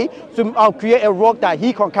has a way to create a rock that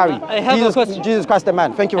he can carry. I have a question. Jesus Christ the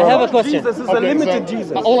man. Thank you very much. I have a question. Jesus is a limited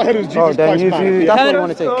Jesus. All I heard was Jesus Christ, man. That's what you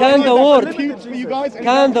want to say. Can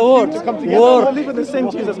the word work believe in the same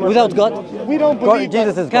Jesus without God? We don't believe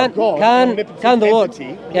Jesus is Can God. the word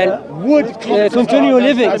would continue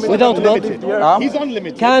living without God? He's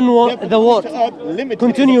unlimited. Can the word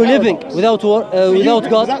continue living without God?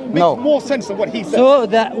 No. More sense than what he said. So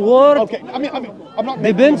that word I'm not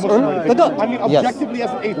depends on the God. I mean, objectively as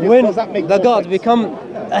an atheist, When does that make the God sense? become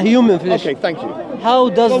a human flesh, Okay, thank you. how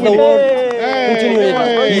does the word continue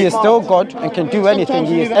living? He is still God and can do anything.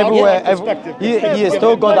 He is everywhere. He is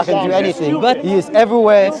still God that can do anything. But he is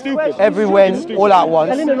everywhere, all at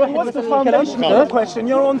once. What's the foundation of the question?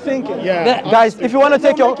 Your own thinking. Yeah. Guys, if you want to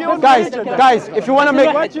take your if you want to make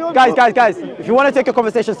if you want to take your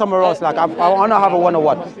conversation somewhere else, like I want to have a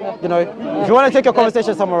one-on-one. You know, if you want to take your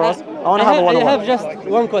conversation somewhere else, I want to have a one-on-one. I have just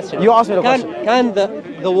one question. You ask me the question. Can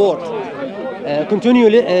the word continue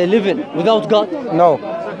living without God? No.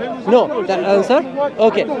 No, the answer?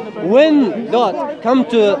 Okay. When God come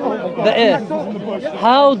to the earth,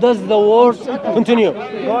 how does the word continue?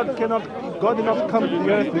 God did not come to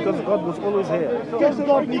the earth because God was always here. Does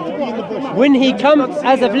God need to be in the bush? When he comes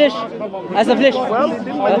as a flesh, Well, he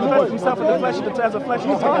didn't manifest himself in the flesh, but as a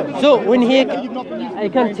fleshly time. so when he, I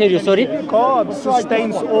can't tell you, sorry. God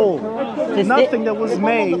sustains all. Nothing that was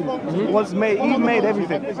made was made. He made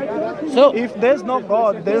everything. So if there's no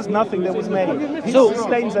God, there's nothing that was made. He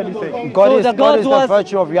sustains everything. God is the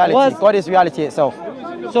virtue of reality. God is reality itself.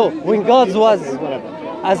 So when God was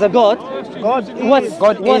as a God, what's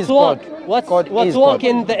walk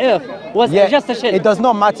in the earth was just a shell. It does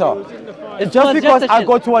not matter. Just because I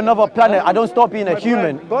go to another planet, I don't stop being a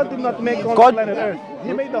human. God did not make God planet Earth.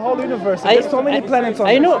 He made the whole universe. There's so many planets on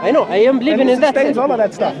I know. I am believing in that. All of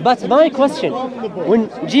that stuff. But my question, when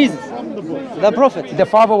Jesus, the prophet, the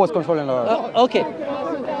Father was controlling the earth. Okay.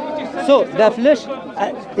 So the flesh,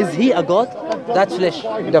 is he a God? That flesh.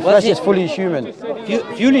 The flesh is fully human.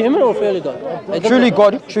 Fully human or fully God? Truly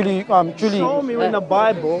God, truly. Show me in the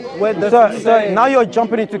Bible where the Sir, now you're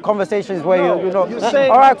jumping into conversations where you say.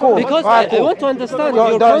 All right, cool. Because all right, I want to understand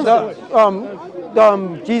your concept.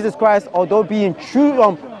 Jesus Christ, although being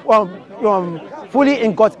true, fully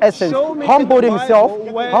in God's essence, humbled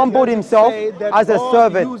himself as a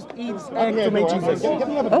servant.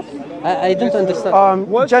 I don't understand.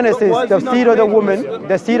 Genesis, the seed of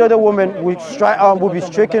the woman will be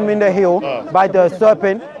stricken in the heel by the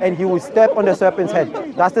serpent, and he will step on the serpent's head.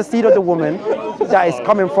 That's the seed of the woman that is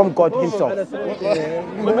coming from God himself.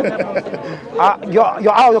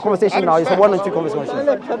 You're out of the conversation now. It's a 1 and 2 conversation.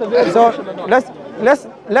 So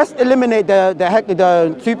let's eliminate the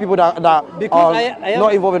two people that are not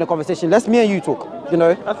involved in the conversation. Let's me and you talk. You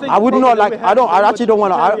know, I would not like. I actually don't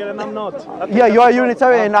want to. I'm not. Yeah, you're a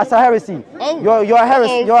Unitarian. That's a heresy. You're a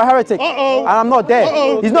heresy. You're a heretic. And I'm not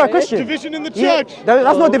there. He's not a Christian. Division in the church.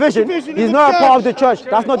 That's not division. He's not a part of the church.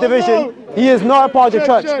 That's not division. He is not a part of the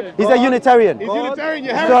church. He's a Unitarian. He's Unitarian.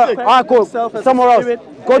 You're heretic. All right, cool. Somewhere else.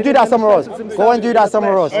 Go do that somewhere else. Go and do that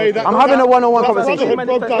somewhere else. I'm having a one-on-one conversation.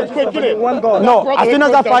 No, as soon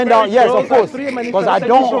as I find out, yes, of course, because I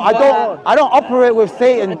don't operate with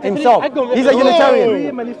Satan himself. He's a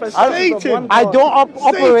Unitarian. I don't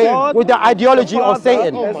operate with the ideology of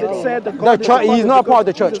Satan. The church, he's not a part of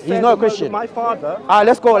the church. He's not a Christian. All right,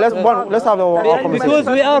 let's go. Let's have a conversation. Because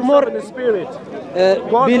we are more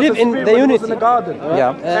believe in the unity.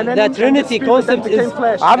 Yeah. That Trinity concept is.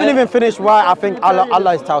 I haven't even finished why I think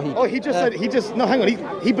Allah is Tawheed. Oh, he just said, no, hang on,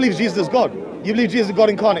 he believes Jesus is God. You believe Jesus is God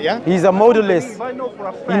incarnate, yeah? He's a modalist.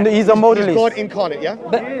 He's a modalist. He's God incarnate, yeah?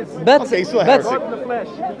 But okay, he's still a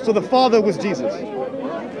heretic. So the Father was Jesus.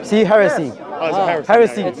 See, heresy. Yes. Oh,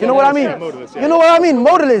 heresy. You know what I mean? You know what I mean?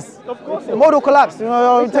 Modalist. Modal collapse. You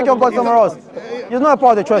know, take your God somewhere else. He's not a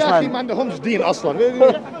part of the church, man.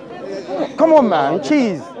 Come on, man.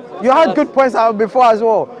 Cheese. You had good points out before as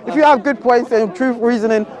well. If you have good points and truth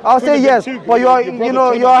reasoning, I'll say yes. But you're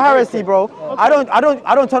a heresy, bro. I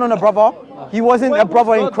don't turn on a brother. He wasn't a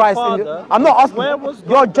brother in Christ. I'm not asking.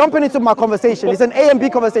 You're jumping into my conversation. It's an A and B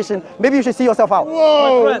conversation. Maybe you should see yourself out.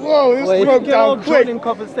 Whoa, this broke down quick.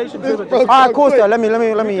 Alright, cool, sir. Let me.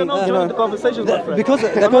 You know. Because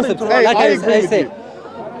the concept, like I said,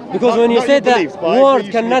 because when you say that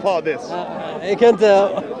word cannot, I can't.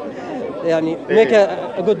 Make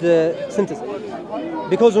a good sentence.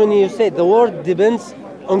 Because when you say the word depends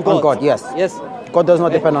on God. On God, yes. Yes. God does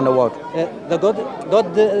not depend on the world.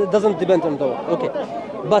 God doesn't depend on the world. Okay.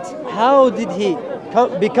 But how did he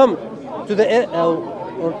become to the earth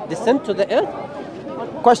or descend to the earth?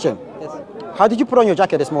 Question. Yes. How did you put on your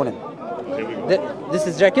jacket this morning? This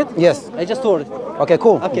is jacket? Yes. I just wore it. Okay,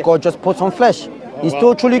 cool. Okay. God just put on flesh. He's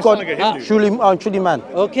still truly God, truly man.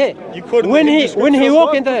 Okay. When he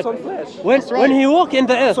walk in the earth, when he walk in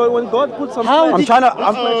the earth. So when God puts some how flesh,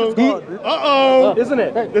 isn't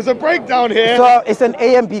it? There's a breakdown here. So it's an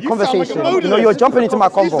A and B conversation. You know, you're jumping into my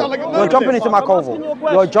convo. You're jumping into my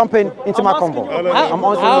convo. You're jumping into my convo. I'm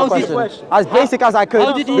answering your question as basic as I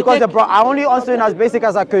could because I only answering as basic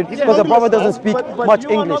as I could because the brother doesn't speak much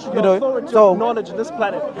English. You know, so.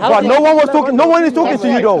 But no one was talking. No one is talking to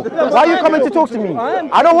you though. Why are you coming to talk to me?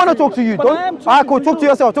 I don't want to talk to you. Don't. Alright, cool. Talk to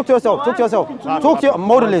yourself. Talk to yourself. Talk to yourself. Talk to your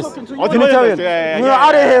modalist. Unitarian.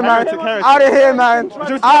 Out of here, man. Out of here, man.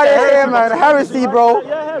 Out of here, man. Heresy, bro.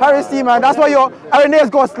 Heresy, man. That's why your Irenaeus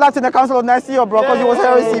got slapped in the Council of Nicaea, bro, because he was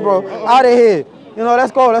heresy, bro. Out of here. You know,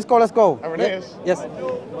 let's go. Irenaeus. Yes.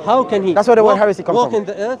 How can he? That's where the word heresy comes from. Walk in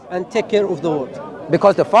the earth and take care of the world.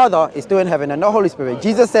 Because the Father is still in heaven and the Holy Spirit.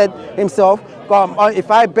 Jesus said himself,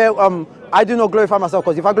 if I bear I do not glorify myself,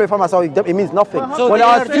 because if I glorify myself, it means nothing. So there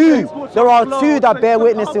are two that bear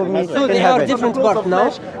witness to me so in they heaven. are different parts now.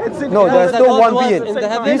 No, there's still one being. In the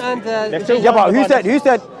heaven Yeah, but who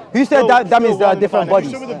said that means there are different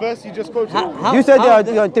bodies? Show me the verse you just quoted. You said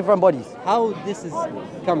there are different bodies. How this is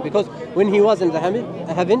come? Because when he was in the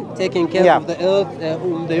heaven taking care of the earth,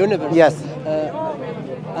 the universe. Yes.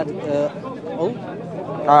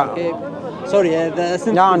 Okay. Sorry. Yeah,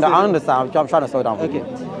 I understand. I'm trying to slow down. Okay.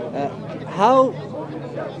 How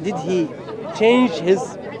did he change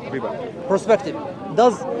his perspective?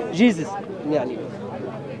 Does Jesus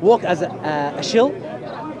walk as a shell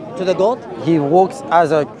to the God? He walks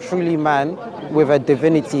as a truly man with a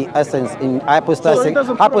divinity essence in hypostatic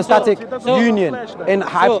union.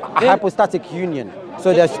 Hypostatic union.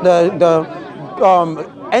 So there's the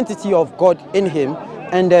entity of God in him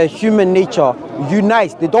and the human nature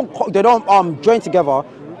unites. They don't join together.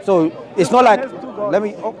 So it's not like.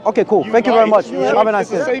 Okay, cool. Thank you very much. Have a nice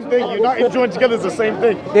day. It's the same thing. Unite and join together is the same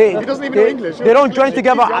thing. He doesn't even know English. They don't join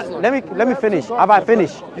together. Let me finish. Have I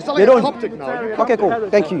finished? You sound like a Coptic now. Okay, cool.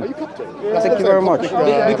 Thank you. Are you Coptic? Thank you very much.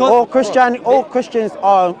 All Christians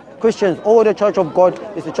are Christians. All the Church of God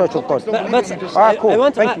is the Church of God. But all right,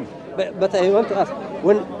 cool. Thank you. But I want to ask,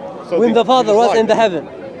 when the Father was in the heaven,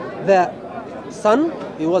 the Son,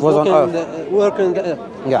 he was working in the earth.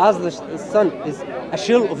 Yeah. As the Son is a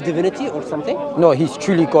shell of divinity or something? No, he's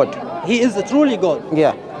truly God. He is truly God.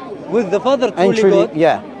 Yeah. With the Father truly God.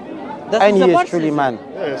 Yeah. And he is truly man.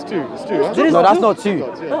 Yeah, it's two. No, that's not two.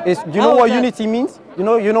 It's, you know what unity means? You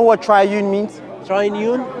know what triune means?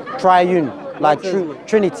 Triune? Triune. like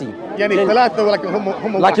Trinity.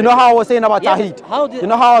 Like you know how I was saying about Yeah, Tawheed. You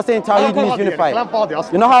know how I was saying Tawheed means unified.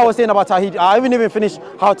 You know how I was saying about Tawheed. I haven't even finished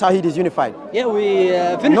how Tawheed is unified. Yeah, we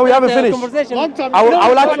finished. No, we haven't finished. Conversation. I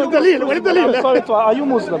would like to. Sorry, are you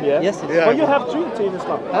Muslim? Yeah. Yes. But you have Trinity in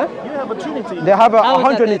Islam. Huh? You have a Trinity. They have a How is that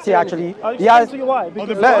hundredity actually. I'll explain to you why.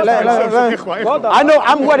 Because I know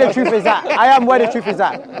I'm where the truth is at. I am where the truth is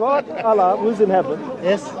at. God, Allah, who's in heaven,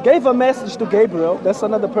 gave a message to Gabriel. That's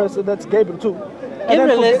another person. That's Gabriel too.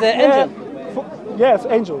 Gabriel is the angel. Yes,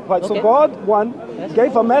 angel. Right. Okay. So God,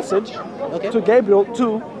 gave a message to Gabriel,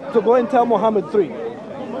 to go and tell Muhammad 3.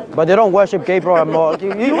 But they don't worship Gabriel and more. They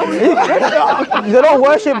don't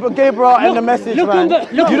worship Gabriel and the message, man.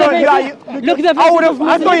 Look at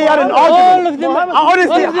I thought you had an argument.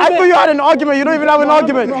 Honestly, I thought you had an argument. You don't even have an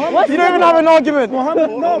argument. You don't even have an argument.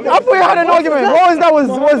 I thought you had an argument. What was that?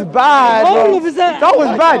 Was bad. All of that. That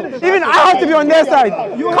was bad. Even I have to be on their side.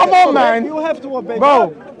 Come on, man. You have to obey Bro.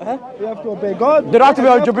 God. You have to obey God. They don't have to be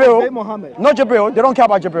on Jabril. Muhammad. Not Jabril. They don't care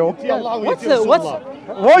about Jabril.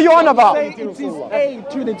 What are you on about? It is a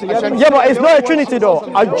Trinity. Yeah, but it's not a Trinity though.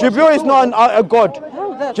 Jibril is not a god.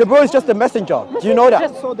 Jibril is just a messenger. Do you know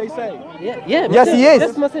that? So they say. Yeah. Yes, he is.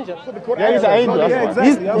 Just messenger. Yeah, he's an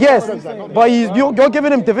angel. Yes, but you're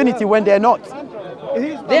giving him divinity when they're not.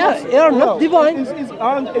 They are not divine.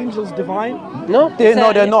 Aren't angels divine? No,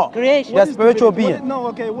 they're not. Creation. They're spiritual beings.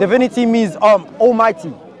 Divinity means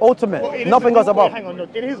almighty, ultimate, nothing goes above. Hang on,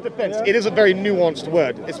 look, in his defense, it is a very nuanced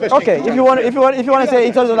word, especially. Okay, if you want to say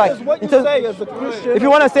in terms of like, if you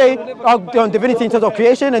want to say divinity in terms of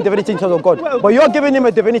creation and divinity in terms of God, but you're giving him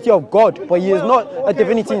a divinity of God, but he is not a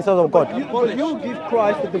divinity in terms of God. You give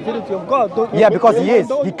Christ the divinity of God, don't you? Yeah, because he is.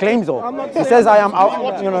 He claims so. He says, "I am."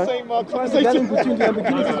 You know.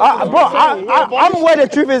 Bro, I'm where the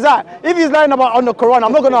truth is at. If he's lying about on the Quran,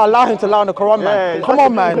 I'm not going to allow him to lie on the Quran, man. Come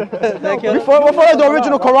on, man. We follow the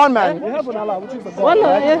original Quran, man. We have an Allah, which is the God,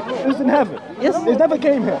 He's in heaven. Yes. He never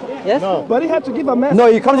came here. Yes. No. But he had to give a message.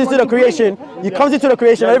 No, he comes into the creation. He comes into the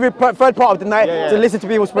creation every third part of the night to listen to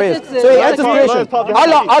people's prayers. So he enters creation.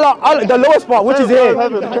 Allah, the lowest part, which is here.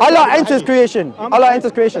 Allah enters creation. Allah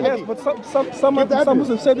enters creation. Yes, but some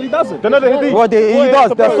Muslims say that he doesn't. Well, he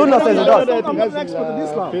does. The Sunnah says he does. I'm not an expert in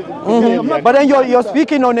Islam. But then you're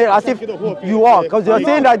speaking on it as if you are, because you're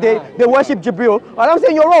saying that they worship Jibril. And I'm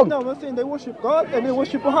saying you're wrong. No, I'm saying they worship God and they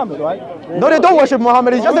worship Muhammad, right? No, they don't worship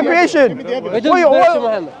Muhammad. It's just a creation. They don't worship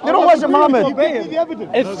Muhammad. They don't worship Muhammad.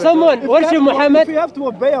 If someone worships Muhammad, if you have to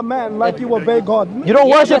obey a man like you obey God, you don't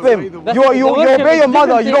worship him. You obey your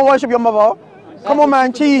mother. You don't worship your mother. Come on,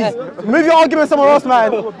 man, cheese. Move your argument somewhere else, man.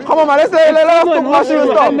 Come on, man. Let's talk about serious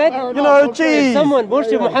stuff. You know, cheese. If someone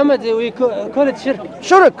worship Muhammad, we call it shirk.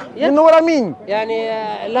 Shirk. You know what I mean?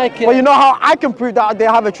 Like. Well, you know how I can prove that they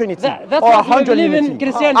have a Trinity or a hundred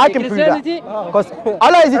unity. I can prove that because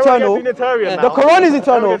Allah is eternal. The Quran is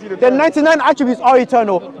eternal. The 99 attributes are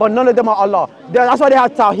eternal, but none of them are Allah. That's why they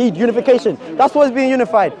have Tawheed, unification. That's what's being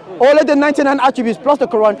unified. All of the 99 attributes plus the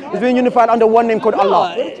Quran is being unified under one name called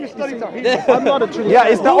Allah. Yeah,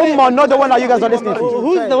 it's the Ummah, not the one that you guys are listening to.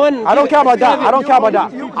 Who's the one? I don't care about that. I don't care about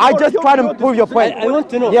that. I just try to prove your point. I want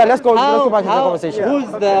to know. Yeah, let's go back to the conversation.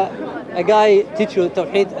 Who's a guy teach you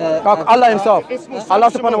Tawheed? Allah himself.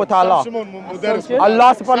 Allah subhanahu wa ta'ala.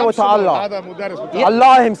 Allah subhanahu wa ta'ala.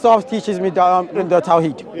 Allah himself teaches me the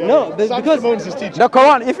Tawheed. No, because the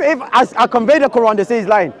Quran, if I convey the Quran, they say he's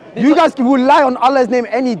lying. You guys will lie on Allah's name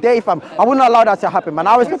any day, fam. I wouldn't allow that to happen, man.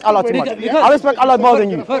 I respect Allah too much. I respect Allah more than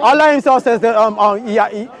you. Allah himself says that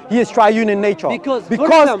he is triune in nature. Because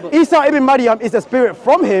Isa ibn Maryam is a spirit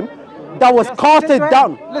from him that was casted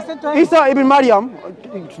down. Isa ibn Maryam,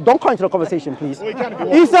 don't come into the conversation, please.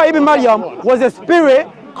 Isa ibn Maryam was a spirit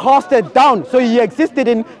casted down, so he existed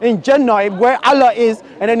in Jannah where Allah is,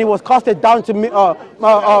 and then he was casted down to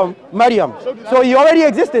Maryam. So he already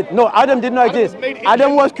existed. No, Adam did not exist.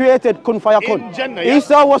 Adam was created kun fayakun.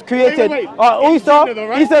 Isa was created.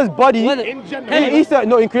 Isa's body. In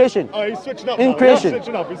creation. In creation.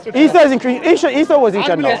 Isa was in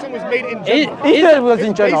Jannah. Isa was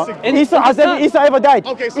in Jannah. Isa ever died.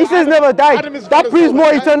 Isa's never died. That proves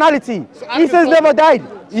more eternality. Isa's never died.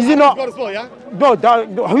 Is he not?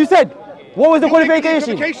 No, who said? What was the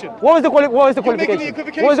qualification? What was the qualification?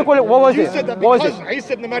 What was it? You said that because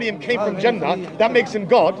Isa ibn Maryam came from Jannah, that makes him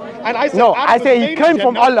God. And I said, no, I say he came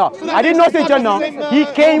from Allah. I did not say Jannah. He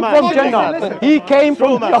came from Jannah. He came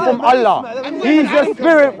from Allah. He's the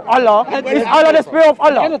spirit of Allah. Is Allah the spirit of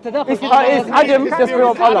Allah? Is Adam the spirit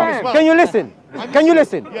of Allah? Can you listen? Can you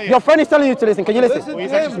listen? Your friend is telling you to listen. Can you listen?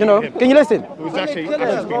 You know? Can you listen?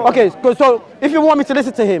 Okay, so if you want me to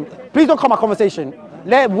listen to him, please don't come my conversation.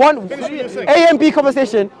 Let one A and B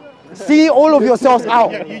conversation. See all of yourselves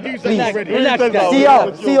out. Please. Relax, guys. See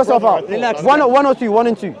out. See yourself out. Relax. One or two. One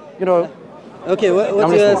and two. You know. Okay, what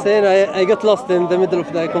you were saying, I got lost in the middle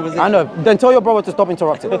of the conversation. I know. Then tell your brother to stop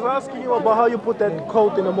interrupting. I was asking you about how you put that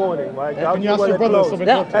coat in the morning, right? Can you ask your brother something?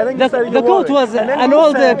 The quote was an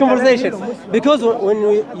old conversation, because when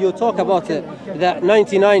you talk about the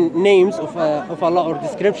 99 names of Allah or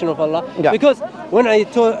description of Allah, because when I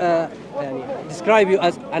describe you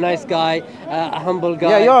as a nice guy, a humble guy.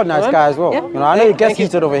 Yeah, you're a nice guy as well. Yeah? You know, I know you get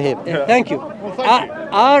heated over here. Thank you.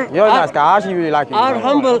 You're a nice guy. I actually really like you.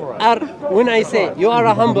 When I say you are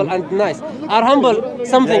a humble and nice, are humble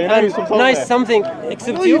something and nice something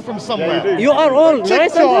except you? From somewhere. You are all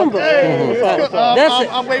nice and humble. That's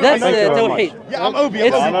Tawheed. Yeah, I'm Obi.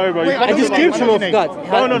 It's a description of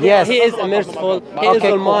God. Yes. He is merciful. He is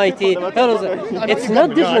almighty. It's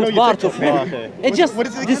not different part of him. It's just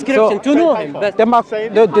description to know him. But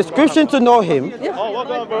the description to know him,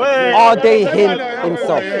 are they him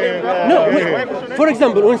himself? No. For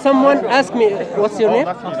example, when someone asks me, what's your name?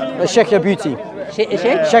 Sheikh Yabooti. Sheikh?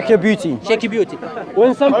 Sheikh Yabooti. Sheikh Yabooti.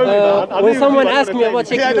 When someone asks me about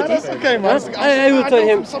Sheikh Yabooti, I will tell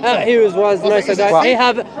him he was nice guy. I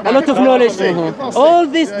have a lot of knowledge. All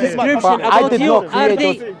this description about you, are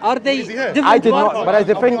they different? I did not. But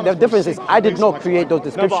the difference is I did not create those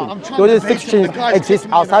descriptions. Those descriptions exist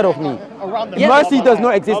outside of me. Mercy does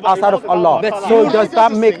not exist outside of Allah. So does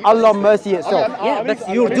that make Allah mercy itself? Yeah, but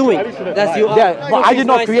you're doing. That's you. Yeah, but I did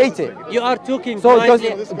not create it. You are talking. So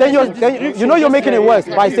then you're making it worse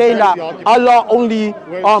by saying that Allah only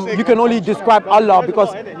you can only describe Allah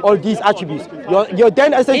because of these attributes. You're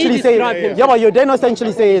then essentially saying you're then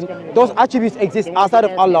essentially saying those attributes exist outside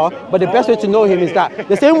of Allah, but the best way to know Him is that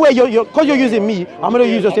the same way because you're using me, I'm going to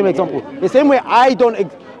use the same example. The same way I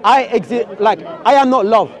exist, like I am not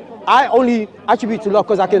love. I only attribute to love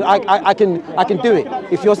because I can do it.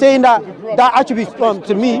 If you're saying that attribute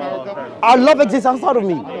to me, our love exists outside of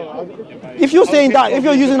me. If you're saying that, if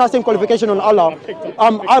you're using that same qualification on Allah,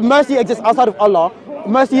 our mercy exists outside of Allah.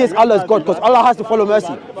 Mercy is Allah's God because Allah has to follow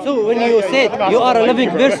mercy. So when you said you are a loving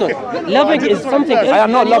person, loving is something else. I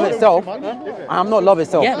am not love itself. I am not love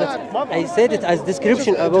itself. Yeah, but I said it as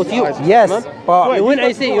description about you. Yes, but when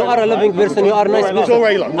I say you are a loving person, you are a nice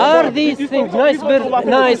person. Are these things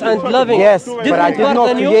nice and loving? Yes, but I did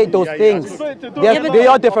not create those things. They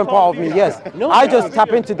are different part of me. Yes, I just tap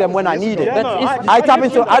into them when I need it. I tap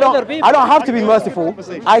into. I don't have to be merciful.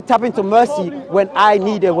 I tap into mercy when I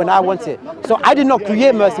need it, when I want it. So I did not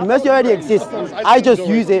create mercy. Mercy already exists. I just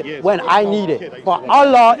use it when I need it. But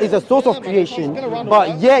Allah is the source of creation.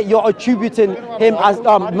 But yet you're attributing Him as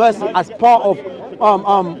mercy as part of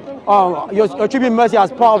you're attributing mercy as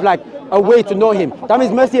part of like a way to know Him. That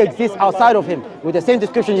means mercy exists outside of Him. With the same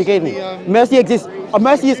description you gave me, mercy exists.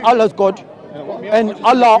 Mercy is Allah's God, and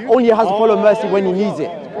Allah only has to follow mercy when He needs it.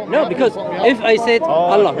 No, because if I said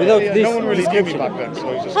Allah without this description,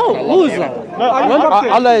 how? Who is Allah?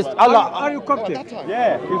 Allah is Allah. Are you Coptic?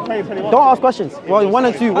 Yeah. Don't ask questions. Well, one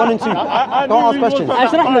and two. Don't ask questions.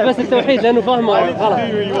 اشرحنا بس التوحيد لأنه فاهمه غلط.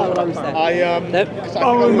 Because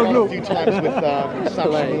I've been a few times with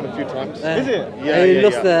Samson a few times. Is it? Yeah, I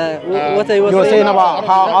lost what I was You were saying saying about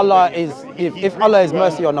how Allah is, if Allah is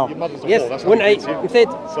mercy or not. Yes, when I said,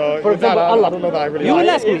 for example, Allah, you will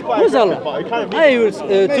ask me, who's Allah? I will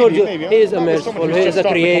told you, He is a merciful, He is a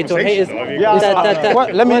creator, He is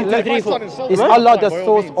Is Allah the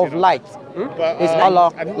source of light? Is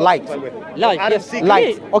Allah light? Light, yes.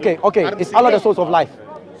 Light. Okay. Is Allah the source of life?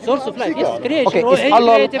 Source of life, yes, creation. Okay,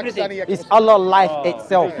 is Allah life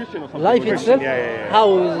itself? Life itself? How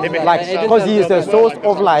is it? Like, because He is the source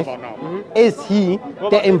of life, is He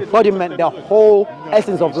the embodiment, the whole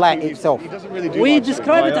essence of life itself? We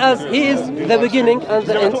describe it as He is the beginning and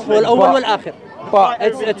the end, والأول والآخر. But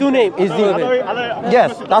it's a two name. Is He?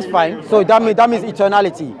 Yes, that's fine. So that means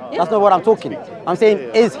eternality. That's not what I'm talking. I'm saying,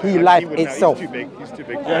 is He life itself?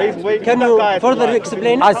 Can you further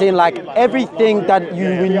explain? As in, like, everything that you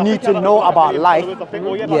will need to know about life,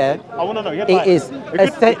 yeah, it is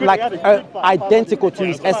identical to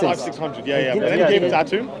His essence.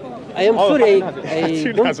 I am sorry,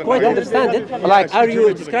 I don't quite understand it. Like, are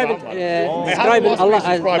you describing Allah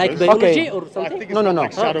as like biology or something? No.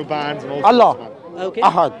 Shadow bands and all Allah. Okay.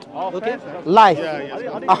 Ahad. Okay. Life.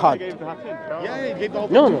 Ahad.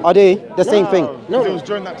 No. Are they the same thing? No. It was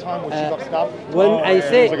during that time when she got stabbed. When I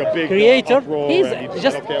say creator, He's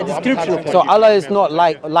just a description of it. So Allah is not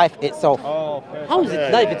like life itself. How is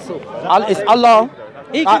it life itself? Is Allah.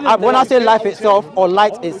 When I say life itself or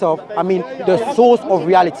light itself, I mean the source of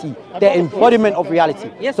reality, the embodiment of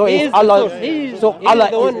reality. Yes, so is Allah. Allah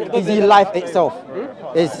Is He life itself?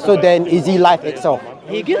 So then, is He life itself?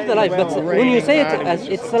 He gives the life, but when you say it as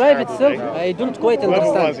it's life itself, I don't quite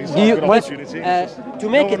understand. To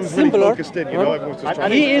make it simpler,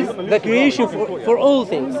 he is the creation for all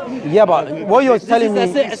things. Yeah, but what you're telling me,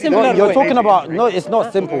 you're talking about, no, it's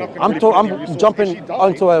not simple. I'm jumping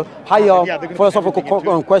onto a higher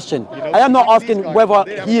philosophical question. I am not asking whether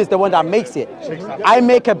he is the one that makes it. I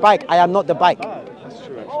make a bike, I am not the bike.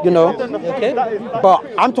 You know, okay. But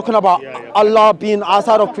I'm talking about Allah being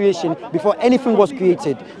outside of creation before anything was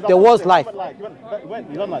created. There was life.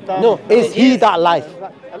 No, is he that life?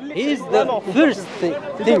 He is the first thing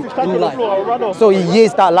in life. So he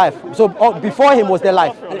is that life. So before him was there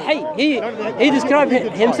life. He described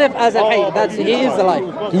himself as Al-Hayy. That's he is the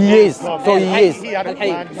life. He is. So he is.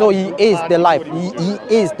 So he is the life.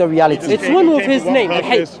 He is the reality. It's one of his name,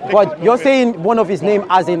 Al-Hayy. But you're saying one of his name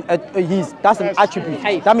as in that's an attribute.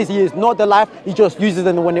 That means he is not the life. He just uses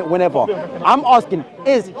it whenever. I'm asking,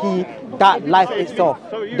 is he that life itself,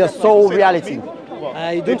 the sole reality?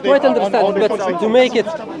 I don't quite understand, but to make it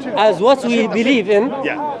as what we believe in,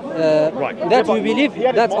 that we believe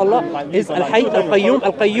that Allah is Al-Hayy, Al-Qayyum.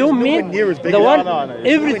 Al-Qayyum means the one,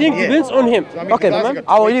 everything depends on him. Okay,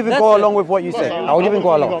 I will even go along with what you say. I will even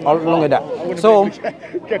go along with that. So,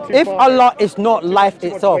 if Allah is not life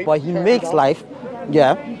itself, but He makes life,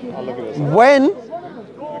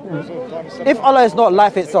 if Allah is not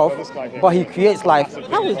life itself, but He creates life,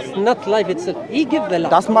 how is not life itself? He gives the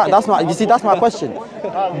life. That's my question.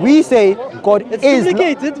 We say God is.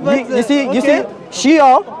 Complicated, but you see,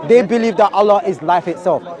 Shia, they believe that Allah is life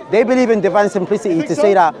itself. They believe in divine simplicity to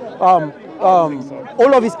say that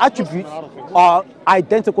all of His attributes are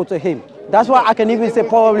identical to Him. That's why I can even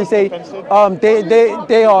probably say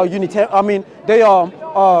they are unitarian. I mean, they are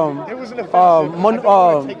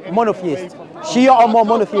monotheists. Shia are more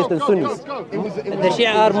monotheists than Sunnis. The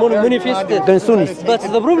Shia are more monotheists than Sunnis. But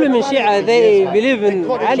the problem in Shia, they believe in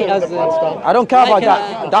Ali as. I don't care about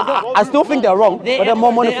that. I still think they're wrong, but they're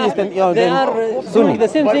more monotheists than Sunnis. They are doing the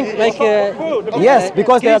same thing like yes,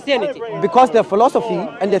 because their philosophy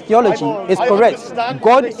and their theology is correct.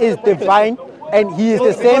 God is divine. And He is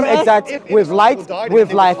the same exact with light,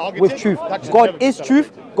 with life, with truth. God is truth,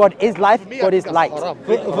 God is life, God is light.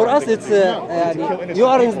 For us, it's you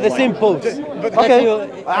are in the same pose.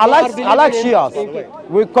 Okay, I like Shias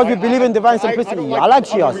because we believe in divine simplicity. I like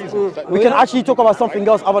Shias. We can actually talk about something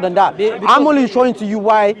else other than that. I'm only showing to you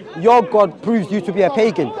why your God proves you to be a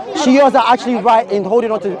pagan. Shias are actually right in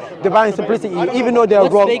holding on to divine simplicity, even though they're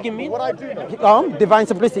wrong. Pagan mean? Divine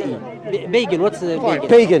simplicity. Pagan, what's pagan?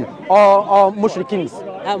 Pagan or mushrikins.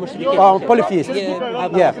 Polytheists.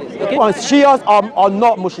 Yeah. Okay. Shias are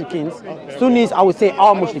not mushrikins. Sunnis, I would say,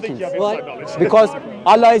 are mushrikins. Why? Because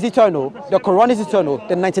Allah is eternal, the Quran is eternal,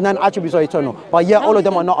 the 99 attributes are eternal, but yet all of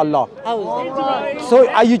them are not Allah.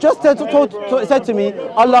 So you just said to me,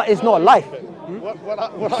 Allah is not life.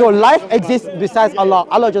 So life exists besides Allah.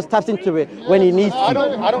 Allah just taps into it when He needs to.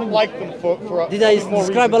 I don't like them for Did I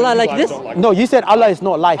describe Allah like this? No, you said Allah is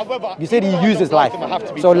not life. You said He uses life.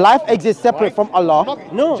 So life exists separate from Allah.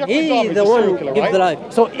 No, He is the one who gives the life.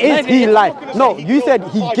 So is He life? No, you said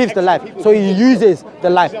He gives the life. So He uses the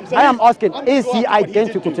life. I am asking, is He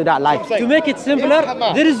identical to that life? To make it simpler,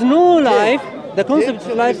 there is no life. The concept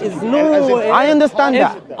of life is no. I understand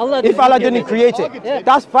that. If Allah didn't create it,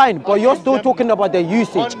 that's fine. But you're still talking about the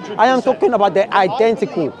usage. I am talking about the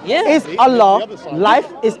identical. Is Allah life?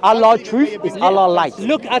 Is Allah truth? Is Allah light?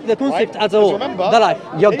 Look at the concept as a whole. The life.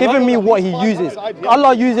 You're giving me what He uses.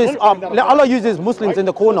 Allah uses Muslims in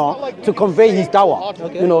the corner to convey His dawah.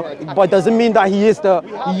 You know, but doesn't mean that He is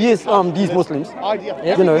these Muslims.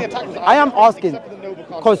 You know, I am asking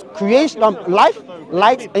because creation, life,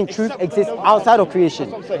 light, and truth exist outside of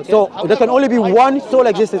creation. So there can only be one sole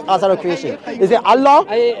existence outside of creation. Is it Allah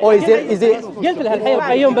or is it?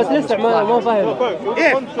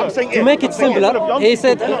 To make it simpler, he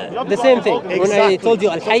said the same thing when I told you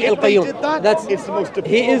Al-Hayy Al-Qayyum. That's He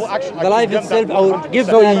is the life itself, or gives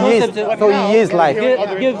the concept. So He is life.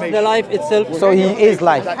 Gives the life itself. So He is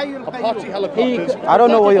life. I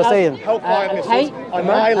don't know what you're saying.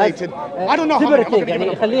 Annihilated. I don't know how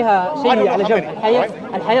يعني خليها شيء على جنب.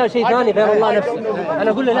 الحياة شيء ثاني غير الله نفسه.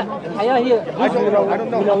 أنا أقول له لا، الحياة هي جزء من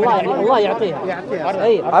الله، يعني الله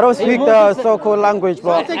يعطيها. I don't speak the so-called language,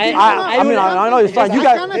 but I mean I know it's fine. You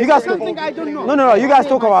guys. No. You guys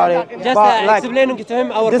talk about it. Just explaining to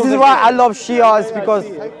him our. This is why I love Shias because.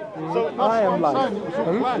 I am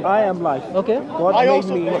life. I am life. Okay. God made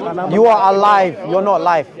me. And you are alive. You're not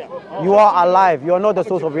life. You are alive. You are not the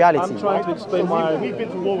source of reality. I'm trying to explain my...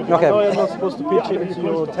 Okay. I know you're not supposed to pitch it into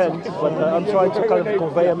your tent, but I'm trying to kind of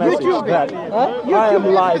convey a message that I am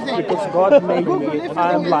life because God made me.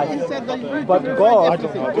 I am life. But God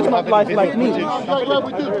is not life like me.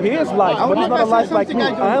 He is life, but he's not a life like me.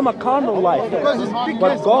 I am a carnal life.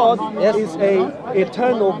 But God is a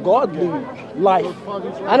eternal, godly life.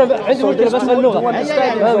 So there's to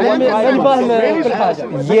understand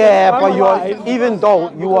yeah, but you are, even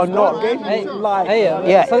though you are not,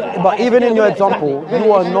 yeah, but even in your example,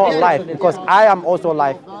 you are not life because I am also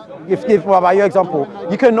life. If by your example,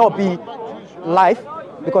 you cannot be life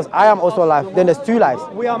because I am also life. Then there's two lives.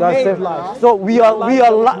 We are made life. So we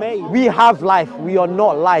have life. We are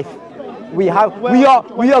not life. We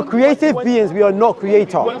are creative beings. We are not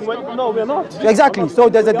creator. No, we're not. Exactly. So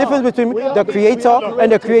there's a difference between the creator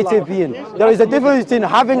and the creative being. There is a difference between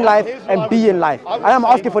having life and being life. I am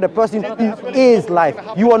asking for the person who is life.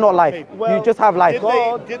 You are not life. You just have life.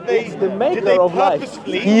 God is the maker of life.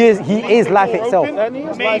 He is life itself. And he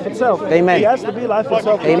is life itself. Amen. He has to be life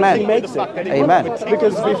itself. Amen. He makes it. Amen.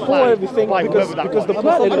 Because before everything, because the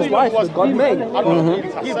planet is life that God made.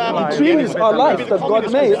 The trees are life that God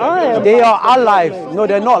made. They are alive. No,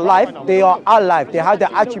 they're not life. They are alive. They have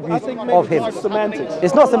the attributes of Him. It's semantics.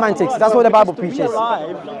 It's not semantics. That's what the Bible preaches.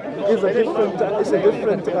 Alive is a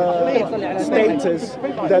different status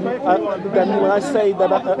than when I say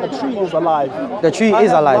that a tree is alive. The tree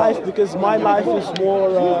is alive. Life because my life is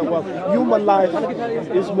more human life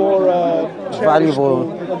is more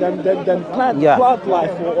valuable than plant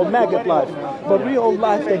life or maggot life. But real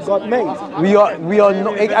life that God made. We are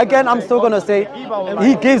not, again, I'm still gonna say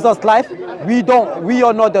He gives us life. We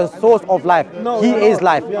are not the source of life. He is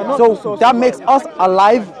life. So that makes us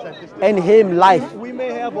alive and Him life. We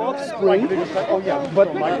may have offspring, but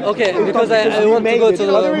okay, because I want to go to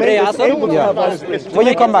the prayer. When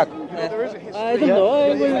you come back. I don't know,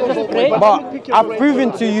 I will just pray. But I've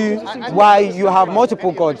proven to you why you have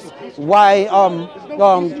multiple gods, why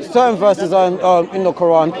certain verses are in the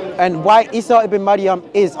Quran, and why Isa ibn Maryam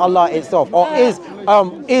is Allah itself, or is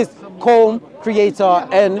co-creator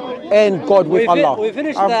and God with Allah. We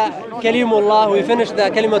finished the Kalimullah, we finished the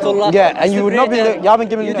Kalimatullah. Yeah, and you would not be, you haven't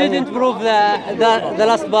given me. You didn't prove the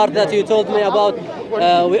last part that you told me about.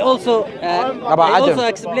 We also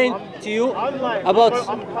explained to you about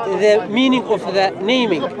the meaning of the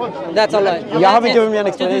naming. That's Allah. You haven't given me an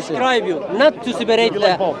explanation. To describe you, not to separate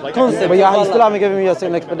the concept. But you still haven't given me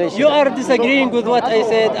an explanation. You are disagreeing with what I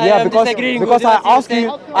said. Yeah, I am disagreeing because with what I asked you.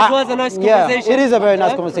 It was a nice conversation. Yeah, it is a very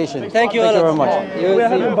nice conversation. Thank you very much. We're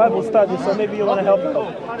having Bible study, so maybe you want to help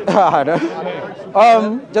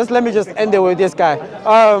out. Just let me just end it with this guy.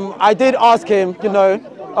 I did ask him,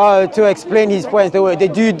 to explain his points. They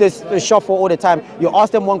do this shuffle all the time. You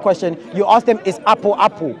ask them one question, you ask them, is apple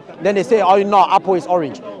apple? Then they say, oh no, apple is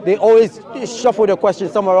orange. They always shuffle the question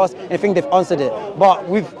somewhere else and think they've answered it. But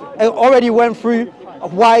we've already went through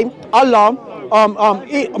why Allah,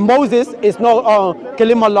 Moses is not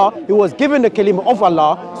Kalim Allah. He was given the Kalim of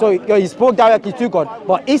Allah, so he spoke directly to God.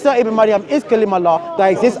 But Isa ibn Maryam is Kalim Allah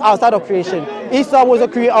that exists outside of creation. Isa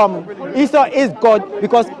is God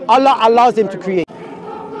because Allah allows him to create.